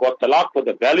 if you got talaq for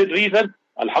the valid reason,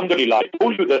 alhamdulillah, I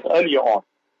told you that earlier on.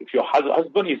 If your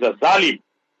husband is a zalim,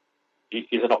 he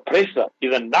is an oppressor,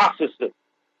 he's a narcissist,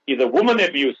 he's a woman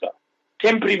abuser,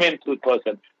 temperamental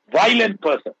person, violent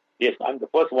person, yes, I'm the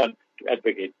first one to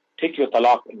advocate. Take your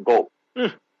talaq and go.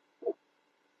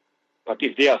 But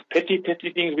if there are petty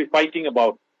things we're fighting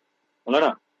about,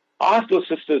 Mulana, ask those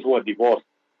sisters who are divorced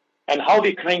and how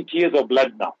they're crying tears of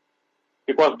blood now.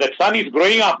 Because that son is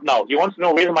growing up now. He wants to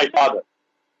know, where's my father?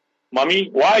 Mommy,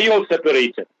 why are you all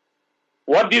separated?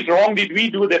 What wrong did we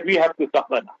do that we have to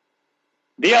suffer now?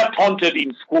 They are taunted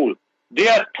in school. They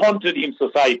are taunted in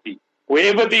society.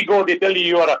 Wherever they go, they tell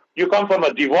you you come from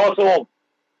a divorce home.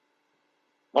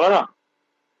 Mulana,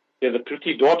 there's a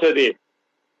pretty daughter there.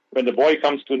 When the boy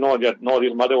comes to know that, no,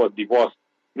 his mother was divorced,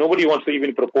 nobody wants to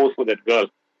even propose for that girl.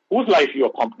 Whose life you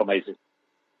are compromising?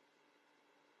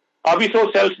 Are we so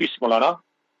selfish, Maulana?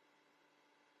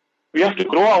 We have to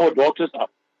grow our daughters up.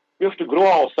 We have to grow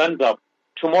our sons up.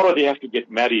 Tomorrow they have to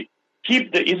get married.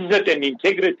 Keep the izzat and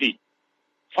integrity.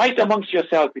 Fight amongst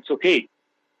yourselves, it's okay.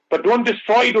 But don't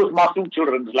destroy those masoom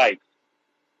children's lives.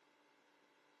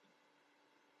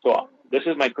 So, this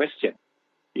is my question.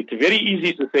 It's very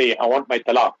easy to say, I want my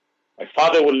talaq. My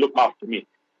father will look after me.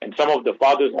 And some of the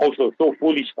fathers also so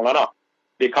foolish, Maulana.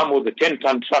 They come with a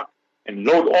 10-ton truck and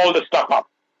load all the stuff up.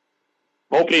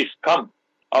 Oh, please, come.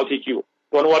 I'll take you.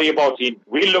 Don't worry about him.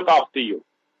 We'll look after you.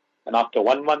 And after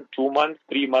 1 month, 2 months,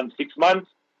 3 months, 6 months,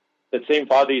 that same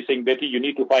father is saying, Betty, you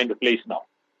need to find a place now.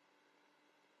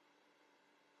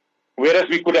 Whereas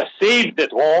we could have saved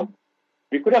that home,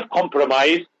 we could have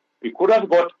compromised, we could have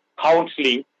got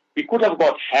counseling, we could have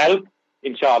got help,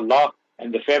 inshallah,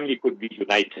 and the family could be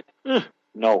united.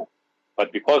 No.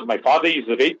 But because my father is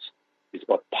rich, he's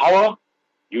got power,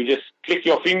 you just click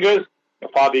your fingers,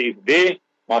 your father is there,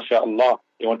 mashallah,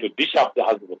 you want to dish up the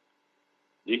husband.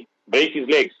 See? Break his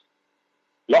legs,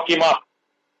 lock him up.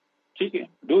 Okay,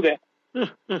 do that.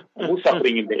 Who's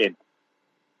suffering in the end?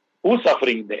 Who's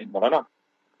suffering in the end, Maulana?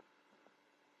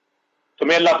 So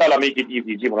may Allah Ta'ala make it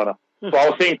easy, ji Maulana. So I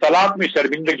was saying, talaq mein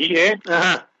sharmindagi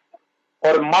hai,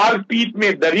 aur marpeet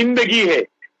mein darindagi hai.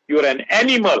 You're an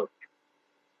animal.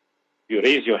 You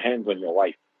raise your hands on your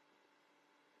wife.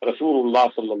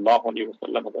 Rasulullah sallallahu alayhi wa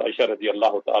sallam, Aisha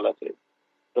radiyallahu ta'ala said,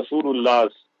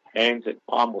 Rasulullah's hands and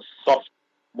palm was soft,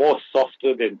 more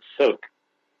softer than silk.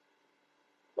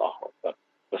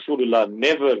 Rasulullah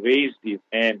never raised his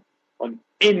hand on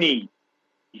any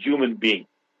human being.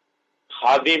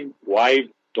 Khadim, wives,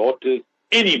 daughters,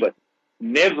 anybody.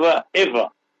 Never ever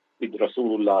did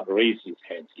Rasulullah raise his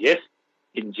hands. Yes,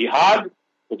 in jihad,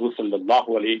 Rasul sallallahu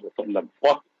alayhi wa sallam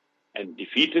fought and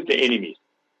defeated the enemies.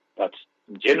 But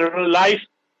in general life,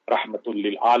 Rahmatul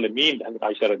lil Alameen, and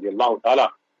Aisha radiallahu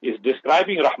ta'ala is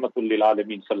describing Rahmatul lil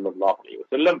Alameen sallallahu alayhi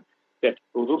wa sallam, that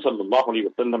Rasul sallallahu alayhi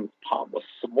wa sallam's palm was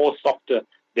more softer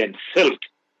than silk.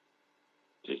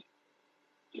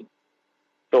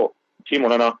 So,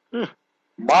 Maulana,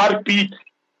 marpeet,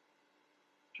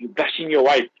 you bashing your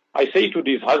wife. I say to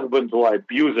these husbands who are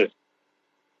abusers,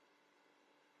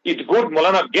 it's good,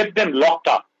 Maulana, get them locked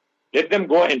up. Let them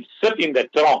go and sit in the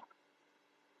trunk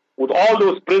with all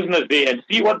those prisoners there and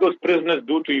see what those prisoners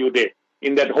do to you there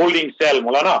in that holding cell,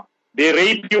 Maulana. They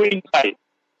rape you inside.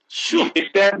 Sure. They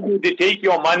stab you, they take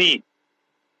your money.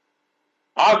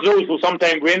 Ask those who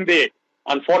sometimes when they,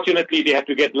 unfortunately, they have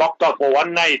to get locked up for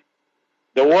one night.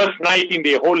 the worst night in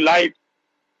their whole life.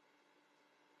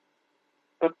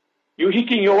 But you're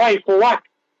hitting your wife for what?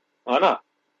 Anna,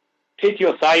 take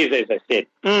your size, as I said.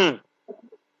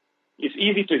 It's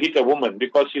easy to hit a woman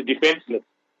because she's defenseless.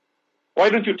 Why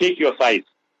don't you take your size?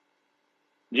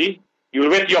 You'll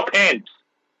wet your pants.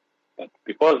 But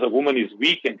because the woman is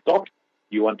weak and soft,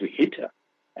 you want to hit her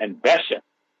and bash her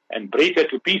and break her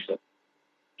to pieces.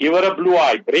 Give her a blue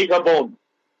eye, break her bones.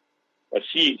 But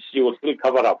she will still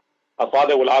cover up. Her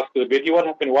father will ask her, baby, what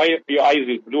happened? Why your eyes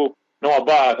is blue? No,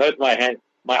 Abba, I hurt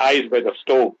my eyes by the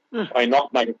stove. I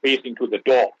knocked my face into the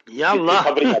door. Ya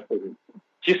Allah.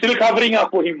 She's still covering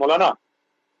up for him, Maulana.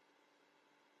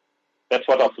 That's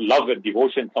what of love and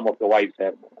devotion some of the wives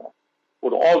have.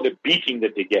 For all the beating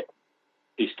that they get,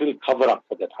 they still cover up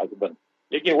for that husband.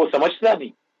 Lekin wo samajhta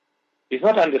nahi. He's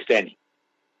not understanding.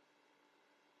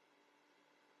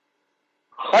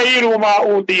 Khayru ma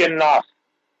utiya an-nas.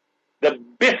 The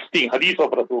best thing, hadith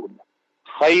of Rasulullah.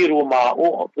 Khayru ma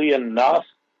utiya an-nas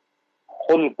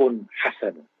khulqun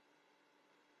hasan.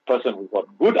 Person who's got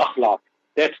good akhlaq,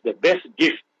 that's the best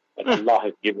gift that Allah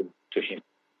has given to him.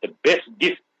 The best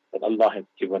gift that Allah has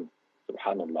given,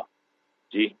 subhanallah,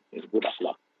 is good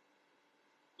akhlaq.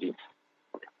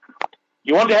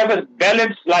 You want to have a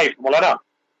balanced life, Maulana,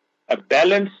 a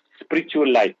balanced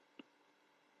spiritual life.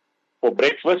 For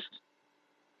breakfast,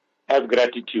 have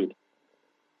gratitude.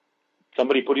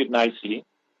 Somebody put it nicely.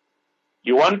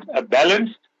 You want a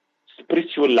balanced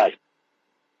spiritual life.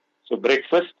 So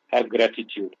breakfast, have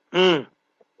gratitude.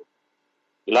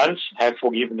 Lunch, have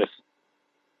forgiveness.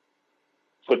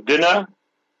 For dinner,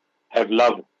 have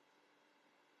love.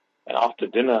 And after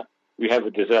dinner, we have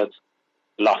a dessert,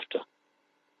 laughter.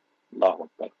 Allahu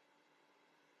Akbar.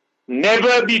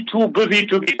 Never be too busy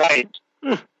to be kind.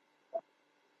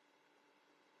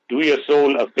 Do your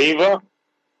soul a favor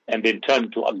and then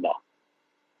turn to Allah.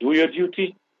 Do your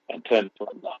duty and turn to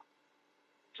Allah.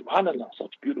 Subhanallah,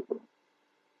 such beautiful.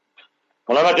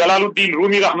 Maulana Jalaluddin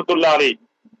Rumi rahmatullah alayhi.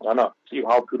 Maulana, see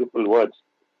how beautiful words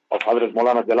of Hazrat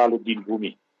Maulana Jalaluddin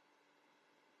Rumi.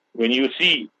 When you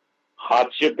see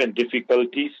hardship and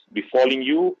difficulties befalling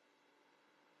you,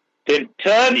 then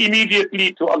turn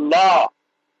immediately to Allah,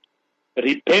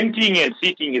 repenting and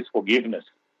seeking His forgiveness.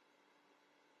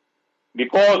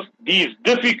 Because these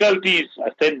difficulties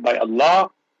are sent by Allah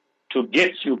to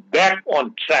get you back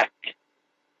on track.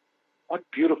 What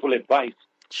beautiful advice.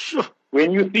 Sure.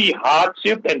 When you see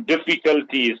hardship and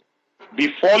difficulties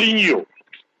befalling you,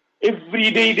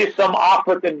 every day there's some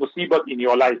afat and musibat in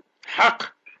your life.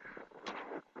 Haq.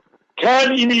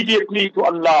 Turn immediately to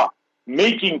Allah,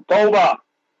 making tawbah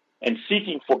and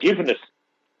seeking forgiveness.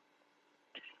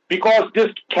 Because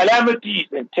these calamities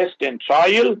and test and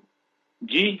trial,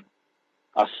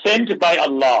 are sent by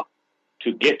Allah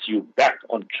to get you back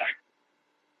on track.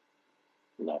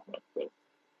 Allahu Akbar.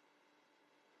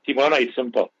 Timana is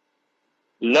simple.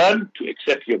 Learn to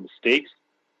accept your mistakes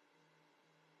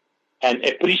and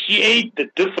appreciate the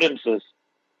differences.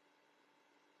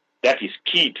 That is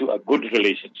key to a good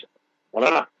relationship.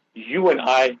 Maulana, you and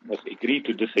I must agree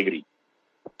to disagree.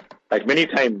 Like many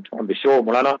times on the show,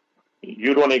 Maulana,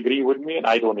 you don't agree with me and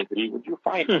I don't agree with you.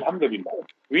 Fine, alhamdulillah.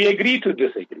 We agree to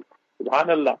disagree.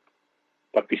 Subhanallah.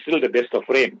 But we're still the best of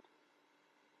friends.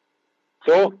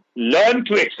 So, learn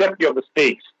to accept your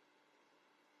mistakes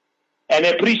and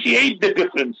appreciate the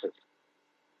differences.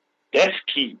 That's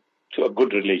key to a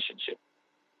good relationship.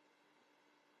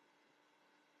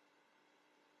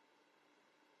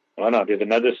 Maulana, there's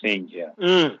another saying here.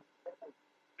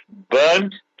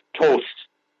 Burnt toast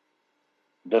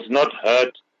does not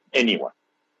hurt anyone.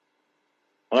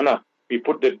 Maulana, we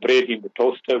put the bread in the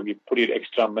toaster, we put it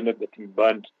extra minute, the thing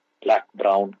burnt, black,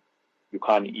 brown, you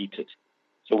can't eat it.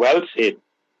 So well said,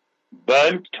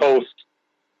 burnt toast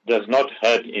does not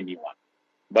hurt anyone,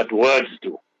 but words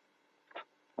do.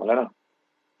 Maulana,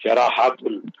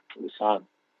 jarahatul lisan.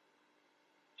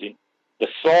 The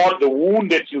sword, the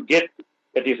wound that you get,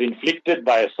 that is inflicted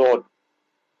by a sword,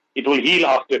 it will heal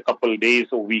after a couple of days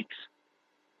or weeks.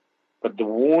 But the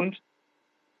wound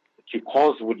that you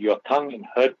cause with your tongue and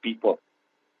hurt people,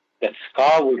 that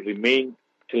scar will remain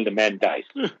till the man dies.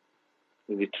 Is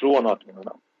it true or not?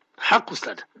 Haq,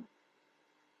 Ustad.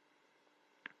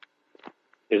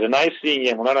 There's a nice thing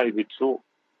here, Maulana, is it true?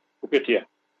 Look at here.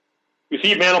 You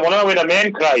see, man, Maulana, when a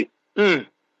man cries,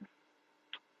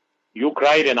 you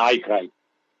cried and I cried.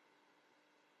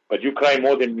 But you cry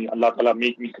more than me. Allah Ta'ala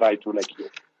make me cry too like you.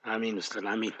 Ameen, Ustad,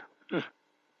 Ameen.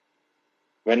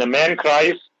 When a man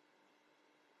cries,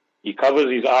 he covers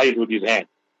his eyes with his hand.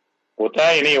 Hota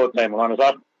hai nahi hota hai, Maulana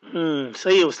Sahab?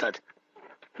 Sahi, Ustad.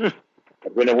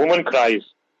 But when a woman cries,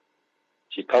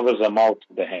 she covers her mouth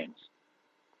with the hands.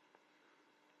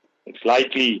 it's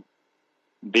likely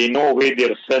they know where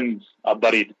their sins are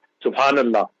buried.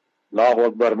 Subhanallah. Allahu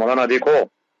Akbar. Maulana, dekho.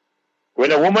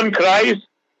 When a woman cries,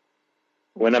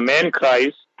 when a man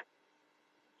cries,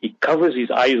 he covers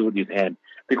his eyes with his hand.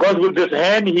 Because with this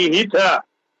hand, he hit her.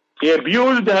 He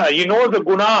abused her. He knows the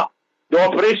guna, the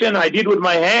operation I did with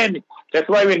my hand. That's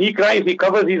why when he cries, he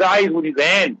covers his eyes with his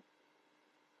hand.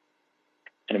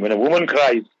 And when a woman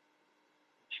cries,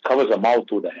 she covers her mouth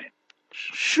with her hand.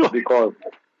 Sure. Because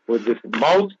with this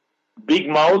mouth, big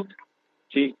mouth,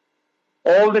 she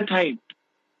all the time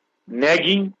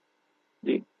nagging.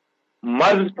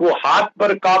 मर्द को हाथ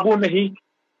पर काबू नहीं,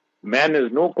 man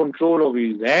has no control over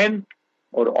his hand,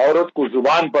 और औरत को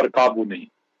जुबान पर काबू नहीं.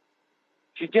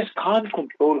 She just can't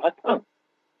control her tongue.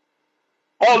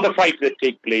 All the fights that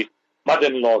take place,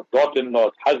 mother-in-laws,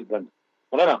 daughter-in-laws, husbands,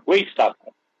 where it starts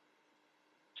from?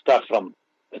 Starts from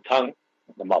the tongue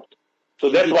and the mouth. So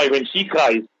that's why when she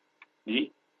cries,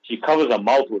 she covers her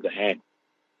mouth with her hand.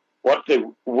 What's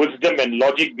the wisdom and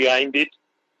logic behind it?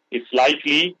 It's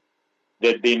likely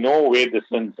that they know where the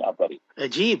sins are buried.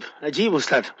 Ajib,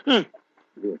 Ustad.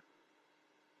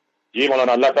 Ji Maulana,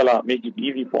 Allah Ta'ala make it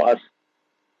easy for us.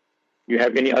 You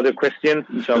have any other questions?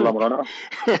 Inshallah, Maulana.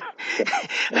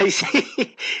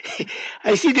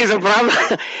 I see there's a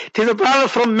brother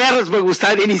from Maritzburg,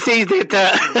 Ustad, and he says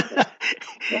that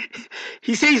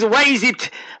he says, why is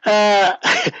it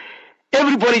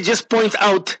everybody just points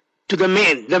out to the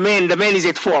man is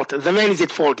at fault. The man is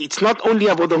at fault. It's not only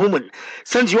about the woman.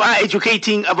 Since you are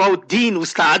educating about deen,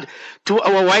 Ustad, to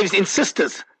our wives and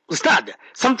sisters, Ustad,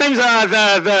 sometimes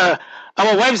our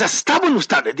wives are stubborn,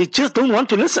 Ustad. They just don't want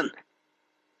to listen.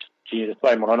 That's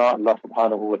why Maulana, Allah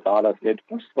subhanahu wa ta'ala said,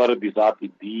 "Fasfar bi zati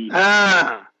deen."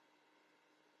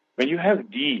 When you have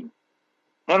deen,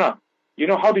 Maulana, you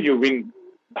know how do you win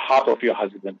the heart of your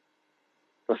husband?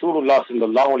 Rasulullah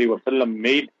sallallahu alaihi wasallam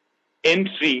made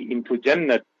entry into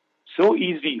Jannat so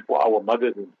easy for our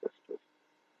mothers and sisters.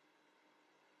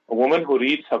 A woman who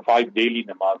reads her 5 daily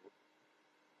namazes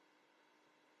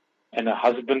and her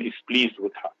husband is pleased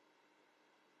with her,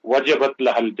 wajabat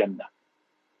lahal jannah.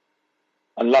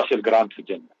 Allah shall grant her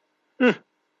Jannah.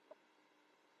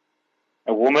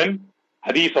 A woman,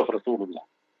 hadith of Rasulullah.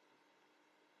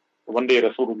 One day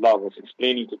Rasulullah was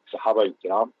explaining to the Sahaba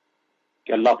Ikram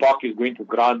that Allah Pak is going to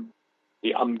grant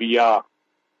the Anbiya,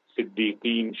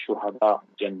 Siddiqeen, Shuhada,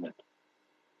 Jannat.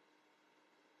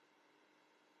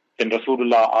 Then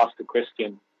Rasulullah asked the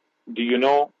question, do you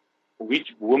know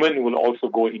which woman will also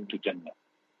go into Jannah?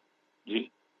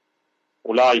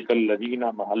 أولئك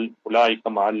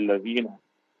مع الذين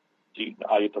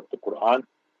آية القرآن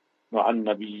مع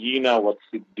النبيين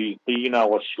والصديقين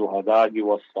والشهداء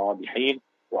والصالحين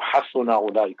وحسن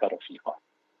أولئك رفيقا.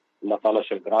 Allah Ta'ala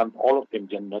shall grant all of them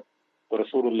Jannah. So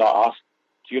Rasulullah asked,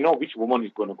 do you know which woman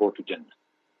is going to go to Jannah?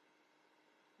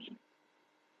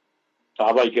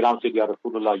 Sahaba Ikram said, Ya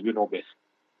Rasulullah, you know best.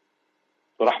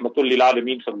 So Rahmatul lil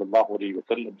Alameen sallallahu alayhi wa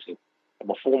sallam said, the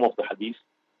mafhum of the hadith,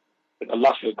 that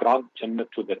Allah shall grant Jannah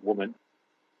to that woman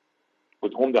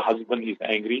with whom the husband is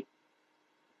angry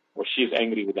or she is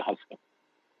angry with the husband.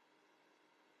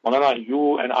 Maulana,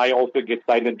 you and I also get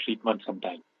silent treatment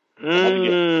sometimes.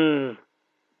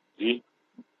 See?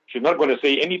 She's not going to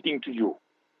say anything to you.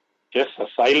 Just her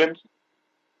silence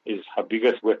is her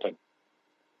biggest weapon.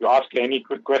 You ask her any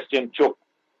quick question, choke.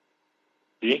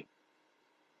 See?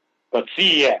 But see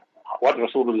here, what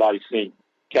Rasulullah is saying.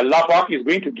 Allah Pak is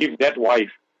going to give that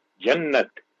wife Jannat,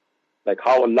 like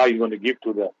how Allah is going to give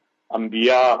to the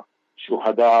Anbiya,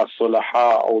 Shuhada,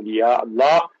 Sulaha, Awliya.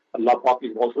 Allah Pak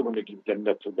is also going to give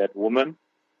Jannat to that woman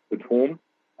with whom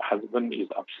the husband is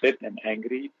upset and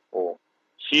angry, or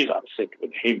she is upset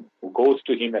with him, who goes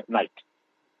to him at night.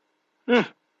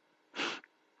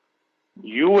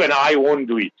 You and I won't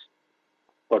do it,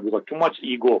 but we've got too much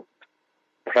ego,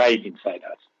 pride inside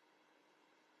us.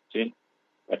 See?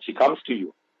 But she comes to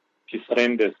you, she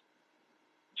surrenders,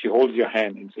 she holds your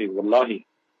hand and says, Wallahi,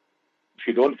 if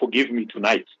you don't forgive me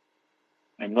tonight,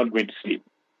 I'm not going to sleep.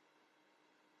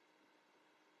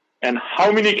 And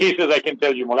how many cases I can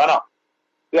tell you, Maulana?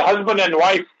 The husband and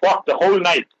wife fought the whole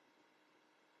night.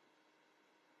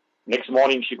 Next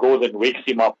morning she goes and wakes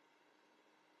him up.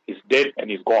 He's dead and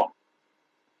he's gone.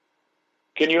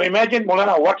 Can you imagine,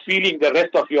 Maulana, what feeling the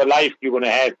rest of your life you're going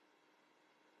to have?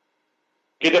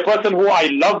 Okay, the person who I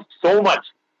loved so much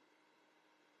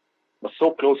was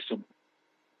so close to me.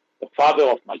 The father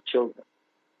of my children,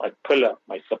 my pillar,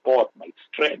 my support, my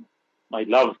strength, my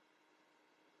love.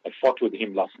 I fought with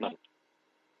him last night.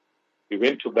 We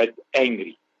went to bed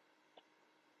angry.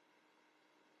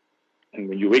 And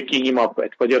when you're waking him up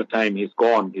at Fajr time, he's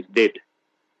gone, he's dead.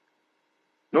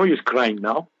 No use crying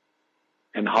now.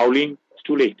 and howling, it's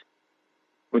too late.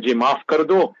 Mujhe maaf kar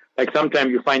do. Like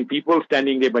sometimes you find people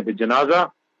standing there by the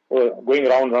janaza or going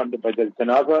around by the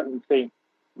janaza and saying,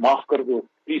 maaf kar do,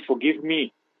 please forgive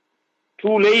me.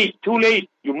 Too late.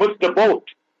 You missed the boat.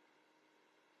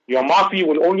 Your maafi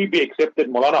will only be accepted,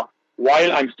 Maulana,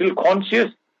 while I'm still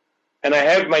conscious and I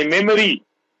have my memory.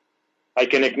 I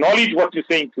can acknowledge what you're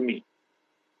saying to me.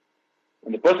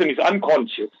 When the person is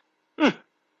unconscious, and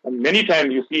many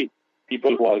times you see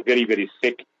people who are very, very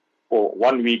sick for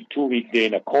 1 week, 2 weeks, they're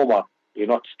in a coma, they're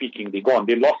not speaking, they're gone,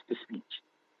 they lost the speech.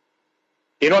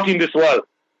 They're not in this world.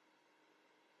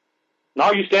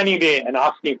 Now you're standing there and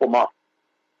asking for maaf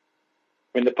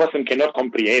when the person cannot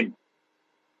comprehend,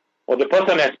 or the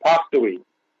person has passed away.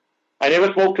 I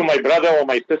never spoke to my brother or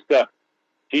my sister,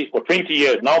 for 20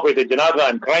 years. Now by the janaza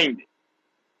I'm crying,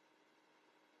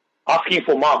 asking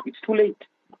for maaf. It's too late.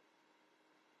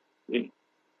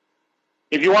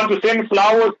 If you want to send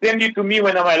flowers, send it to me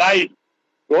when I'm alive.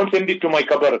 Don't send it to my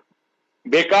qabr.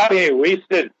 Bekar hai,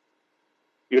 wasted.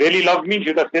 You really love me, you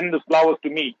should have sent the flowers to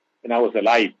me when I was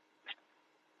alive.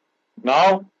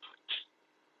 Now,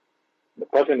 the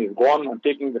person is gone. I'm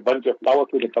taking the bunch of flowers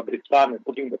to the qabristan and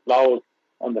putting the flowers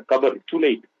on the qabr. It's too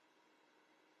late.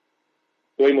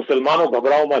 So, Muslimano,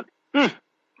 ghabrao mat.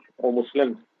 Oh,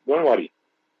 Muslims, don't worry.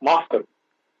 Maaf kar.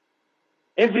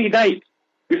 Every night,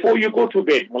 before you go to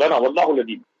bed, Maulana, Wallahu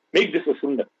Ladeen, make this a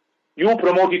sunnah. You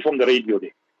promote it from the radio there.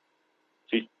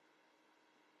 See?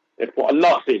 That for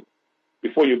Allah's sake,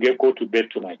 before you go to bed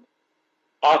tonight,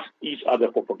 ask each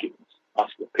other for forgiveness.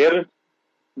 Ask your parents,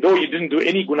 though you didn't do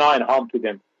any guna and harm to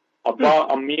them. Abba,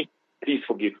 Ammi, please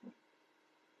forgive me.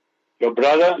 Your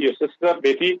brother, your sister,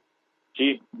 Beti,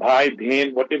 bhai,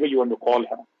 bhen, whatever you want to call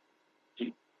her,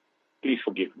 please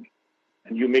forgive me.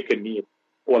 And you make a niyat.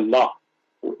 Oh Allah,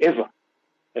 whoever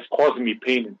has caused me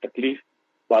pain and taklif,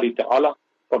 Bari Ta'ala,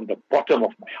 from the bottom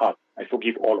of my heart, I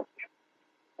forgive all of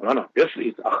them. No, this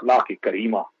is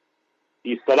akhlaq-e-karima.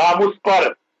 Is salam us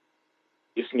par,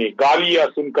 jisne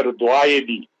gaaliyan sunkar duaaye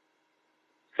di.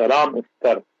 Salam us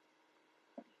par,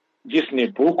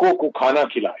 jisne bhooko ko khana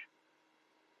khilaya.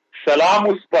 Salam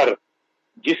us par,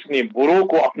 jisne buro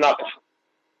ko apna kaha.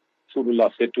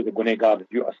 Rasulullah said to the gunegar,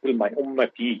 you are still my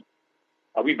ummati.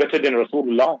 Are we better than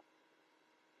Rasulullah?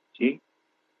 See?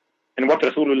 And what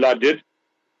Rasulullah did?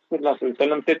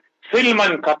 Rasulullah said,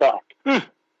 Silman qata'ak.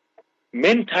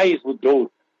 Mend ties with those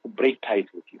who break ties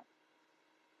with you.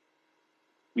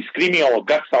 We're screaming our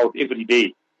guts out every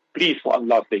day. Please, for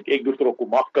Allah's sake, ek dusro ko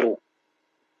maaf karo.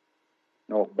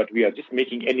 No, but we are just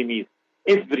making enemies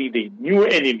every day, new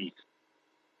enemies.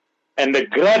 And the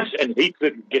grudge and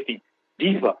hatred is getting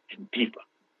deeper and deeper.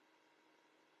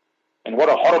 And what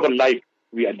a horrible life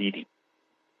we are leading.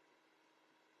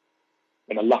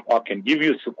 And Allah can give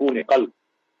you sukoon-e-qalb.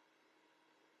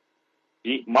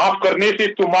 Maaf karne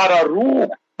se tumhara ruh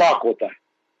paak hota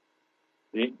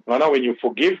hai. When you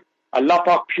forgive, Allah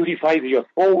Pak purifies your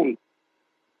soul.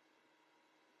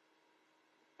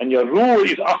 And your ruh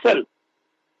is asal.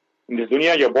 In this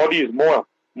dunya, your body is more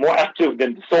active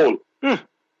than the soul.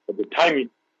 At the time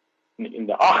in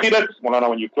the akhirat,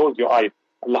 when you close your eyes,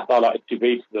 Allah Ta'ala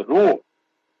activates the ruh.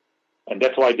 And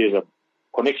that's why there's a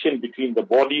connection between the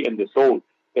body and the soul.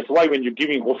 That's why when you're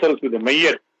giving ghusl to the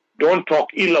mayyat, don't talk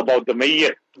ill about the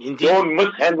mayyat. Don't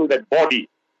mishandle that body.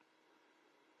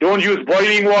 Don't use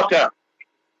boiling water.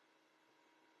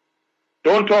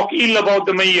 Don't talk ill about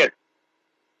the mayyat.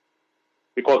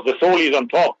 Because the soul is on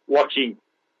top, watching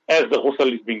as the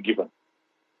ghusl is being given.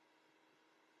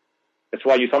 That's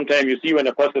why sometimes you see when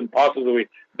a person passes away,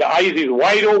 the eyes is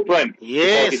wide open.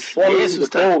 Yes, it's following the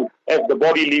soul as the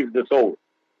body leaves the soul.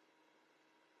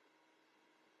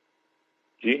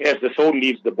 See, as the soul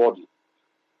leaves the body.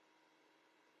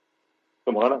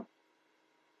 Tumhara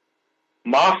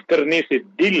maaf karne se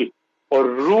dil aur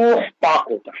ruh paak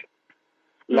hota hai.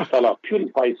 Allah Ta'ala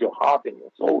purifies your heart and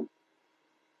your soul.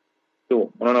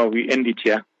 So, we end it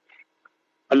here.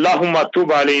 Allahumma tub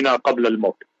alayna qabla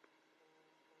al-maut.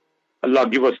 Allah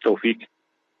give us tawfiq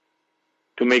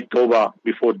to make tawbah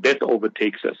before death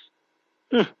overtakes us.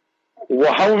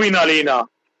 وَحَوِّنْ عَلَيْنَا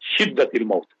شِدَّةِ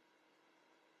الْمَوْتِ.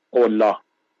 Oh Allah,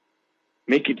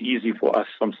 make it easy for us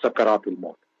from sakaratul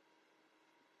maut.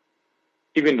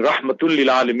 Even rahmatul lil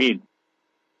alameen.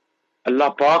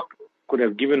 Allah Pak could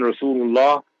have given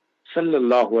Rasulullah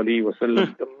sallallahu alayhi wa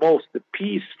sallam the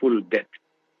peaceful death.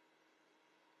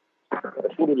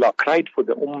 Rasulullah cried for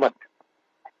the ummah.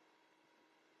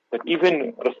 But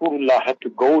even Rasulullah had to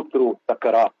go through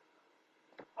sakarat.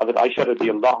 Hazrat Aisha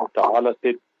radiallahu ta'ala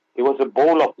said, there was a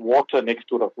bowl of water next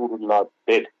to Rasulullah's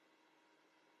bed.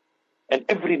 And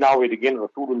every now and again,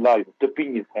 Rasulullah is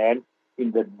dipping his hand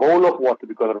in that bowl of water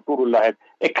because Rasulullah had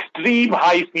extreme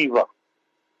high fever.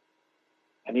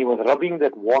 And he was rubbing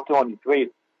that water on his face.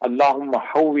 Allahumma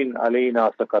hawwin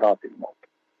alayna sakaratil maut.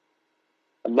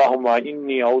 Allahumma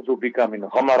inni a'udhu bika min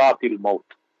ghamaratil maut.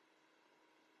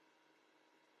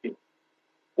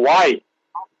 Why?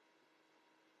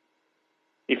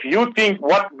 If you think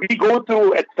what we go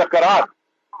through at sakarat,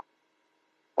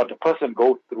 what a person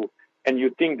goes through, and you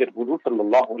think that Wudu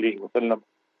sallallahu alayhi wa sallam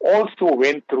also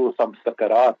went through some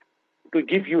sakarat to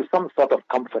give you some sort of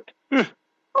comfort. This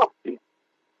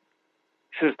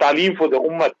is talim for the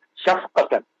ummah,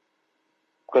 shafqatan.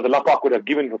 Because Allah Ta'ala could have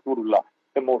given Rasulullah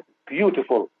the most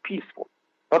beautiful, peaceful.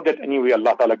 Not that anyway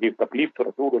Allah Ta'ala gave taklif to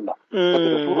Rasulullah. But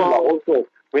Rasulullah also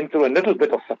went through a little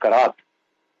bit of sakarat.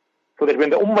 So that when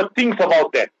the ummah thinks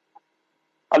about that,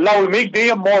 Allah will make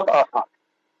their maut asad.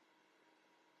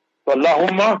 So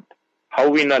Allahumma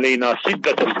hawwin alayna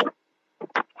shiddatal maut.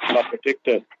 Allah protect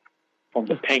us from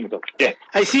the pangs of death.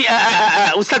 I see,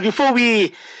 Ustad, before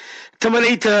we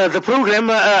terminate the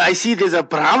program, I see there's a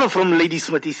brother from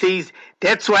Ladysmith. He says,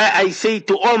 that's why I say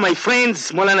to all my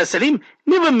friends, Maulana Salim,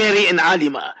 never marry an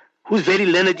alima who's very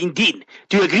learned indeed.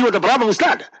 Do you agree with the brother,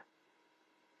 Ustad?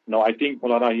 No, I think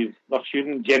Maulana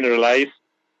shouldn't generalize.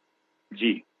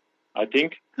 I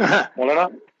think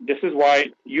Maulana, this is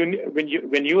why when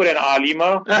you are an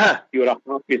alima, you're a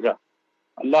hafiza.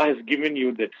 Allah has given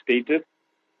you that status.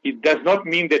 It does not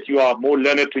mean that you are more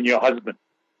learned than your husband.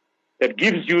 That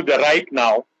gives you the right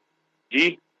now,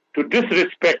 to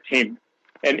disrespect him,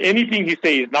 and anything he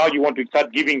says now you want to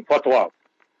start giving fatwas.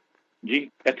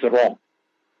 That's wrong.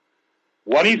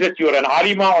 One is that you're an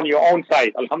alima on your own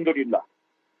side, alhamdulillah.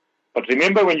 But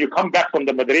remember, when you come back from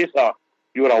the madrasa,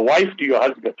 you are a wife to your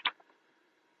husband.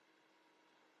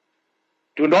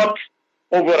 Do not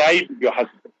override your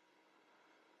husband.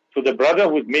 So the brother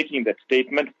who is making that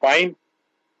statement, fine,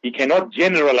 he cannot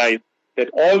generalize that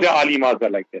all the alimas are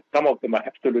like that. Some of them are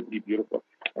absolutely beautiful.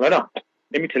 Let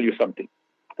me tell you something.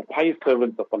 The pious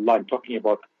servants of Allah, I'm talking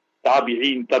about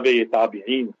tabi'een,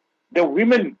 tabi'een. The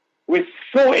women were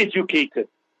so educated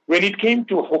when it came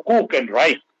to hukuk and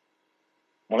rights.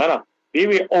 Maulana, they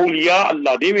were awliya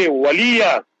Allah, they were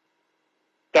waliyas,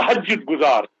 tahajjud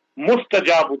guzar,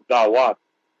 mustajabud dawat.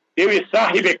 They were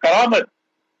sahib-e karamat,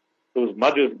 those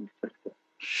mothers and sisters.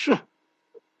 Sure.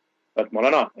 But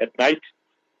Maulana, at night,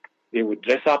 they would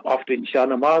dress up after Isha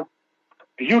Namaz,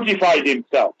 beautify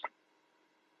themselves.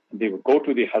 And they would go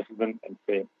to their husband and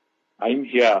say, I'm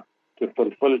here to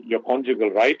fulfill your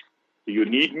conjugal rights. Do you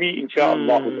need me?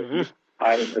 Insha'Allah,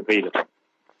 I am available.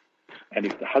 And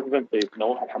if the husband says,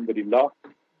 no, alhamdulillah,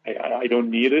 I don't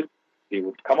need it, they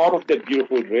would come out of that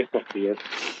beautiful dress of theirs,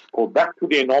 go back to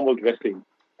their normal dressing,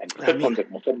 and sit on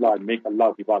that musalla and make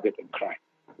Allah's ibadat and cry.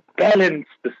 Balance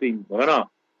the thing,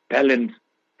 balance.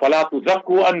 فَلَا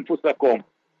تُزَكُّوا أَنفُسَكُمْ.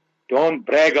 Don't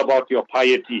brag about your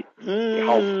piety,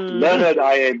 how learned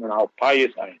I am and how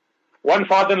pious I am. One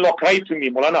father-in-law cried to me,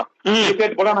 Maulana. He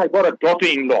said, Maulana, I got a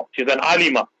daughter-in-law. She's an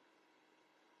alima.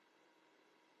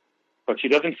 But she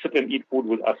doesn't sit and eat food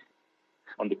with us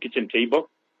on the kitchen table.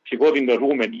 She goes in the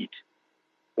room and eats.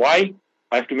 Why?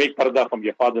 I have to make parda from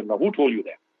your father-in-law. Who told you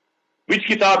that? Which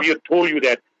kitab told you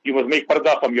that you must make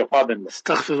parda from your father-in-law?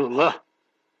 Astaghfirullah.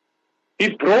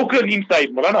 He's broken inside,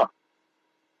 Maulana.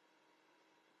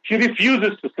 She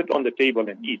refuses to sit on the table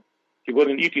and eat. She goes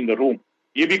and eat in the room.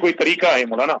 Ye bhi koi tarika hai,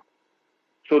 Maulana.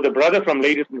 So the brother from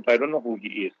Ladysmith, I don't know who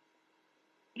he is.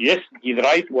 Yes, he's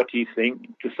right what he's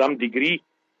saying to some degree,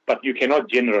 but you cannot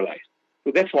generalize.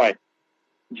 So that's why,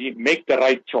 make the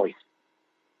right choice.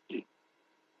 If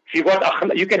you got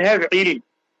akhlaq, you can have ilm,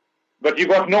 but you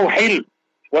got no hilm.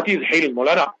 What is hilm,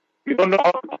 Maulana? You don't know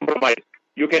how to compromise.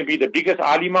 You can be the biggest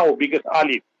alima or biggest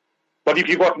alim. But if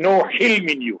you got no hilm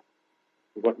in you,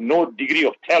 you got no degree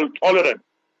of tolerance,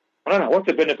 what's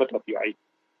the benefit of your ilm?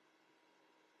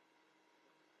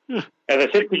 As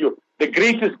I said to you, the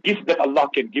greatest gift that Allah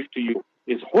can give to you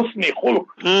is husni khulq,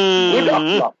 good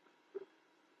akhlaq.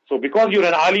 So because you're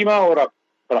an alima or a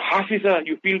hafiza,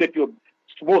 you feel that you're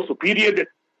more superior than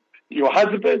your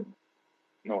husband?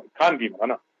 No, it can't be,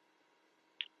 Maulana.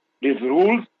 There's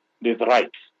rules, there's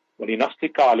rights.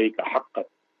 وَلِنَفْسِكَ عَلَيْكَ حَقًّا.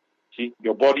 See,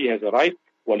 your body has a right.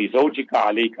 وَلِزَوْجِكَ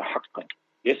عَلَيْكَ حَقًّا.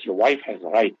 Yes, your wife has a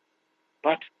right.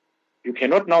 But you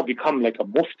cannot now become like a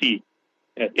mufti.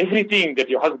 Everything that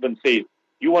your husband says,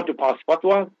 you want to pass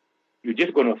fatwa, you're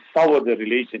just going to sour the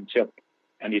relationship.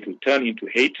 And it will turn into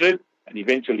hatred. And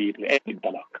eventually it will end in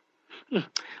talaq.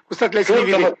 Ustad, let's leave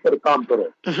it. Allah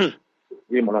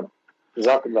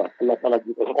Ta'ala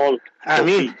give us all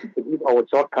Ameen. to forgive our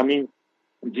shortcomings.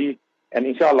 And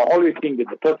inshallah, always think that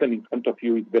the person in front of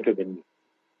you is better than you.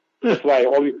 That's why I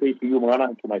always say to you, Mulana,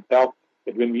 and to myself,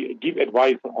 that when we give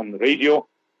advice on radio,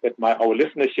 that our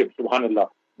listenership, subhanAllah,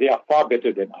 they are far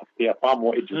better than us. They are far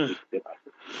more educated than us.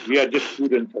 We are just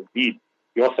students of deed,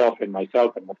 yourself and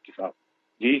myself and Mufti Sahab.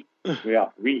 You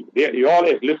all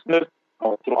as listeners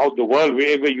throughout the world,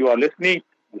 wherever you are listening,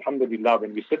 alhamdulillah,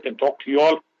 when we sit and talk to you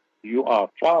all, you are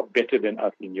far better than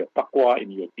us in your taqwa,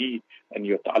 in your deed, and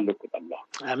your ta'alluq with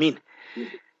Allah. Ameen.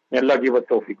 May Allah give us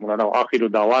tawfiq. Mulana, wa akhiru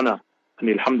dawana, and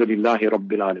alhamdulillahi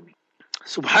rabbil alameen.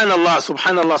 Subhanallah,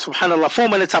 subhanallah, subhanallah. 4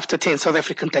 minutes after 10 South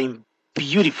African time.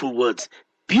 Beautiful words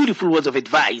of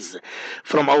advice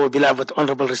from our beloved,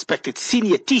 honorable, respected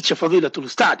senior teacher, Fadilatul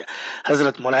Ustad,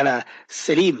 Hazrat Maulana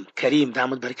Salim Kareem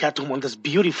Damat Barakatuhum, on this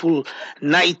beautiful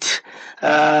night,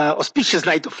 auspicious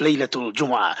night of Laylatul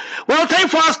Jumu'ah. Well, time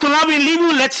for us to love and leave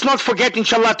you. Let's not forget,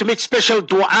 inshallah, to make special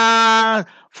dua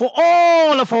for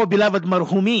all of our beloved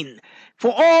marhumin.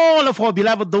 For all of our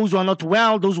beloved, those who are not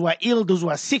well, those who are ill, those who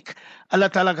are sick, Allah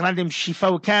Ta'ala grant them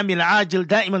shifa kamil, ajil,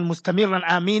 da'iman, mustamirran,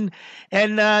 ameen.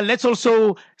 And let's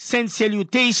also send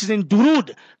salutations and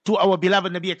durood to our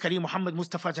beloved Nabi Kareem Muhammad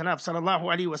Mustafa Janab sallallahu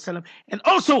alayhi wa sallam. And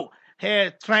also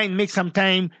try and make some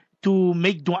time to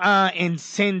make dua and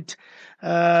send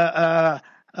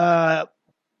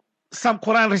some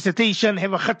Quran recitation,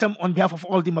 have a khatam on behalf of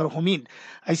all the marhumin.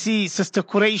 I see Sister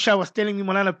Quraisha was telling me,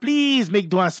 Maulana, please make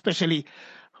dua especially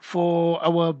for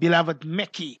our beloved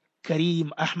Mekki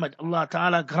Kareem Ahmad. Allah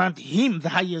Ta'ala grant him the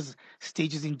highest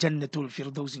stages in Jannatul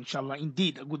Firdaus, inshallah.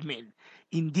 Indeed, a good man.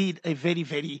 Indeed, a very,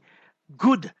 very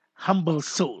good, humble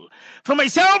soul. From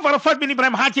myself, Arafat bin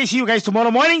Ibrahim Haki, see you guys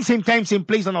tomorrow morning, same time, same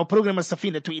place on our program as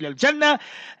Safina to Ilal Jannah.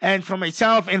 And from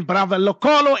myself and brother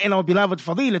Lokolo and our beloved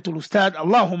Fadilatul Ustad,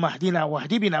 Allahumma hdina wa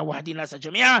hdibina wa hdina sa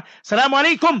jami'a. Assalamu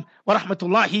alaikum wa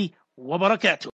rahmatullahi wa barakatuh.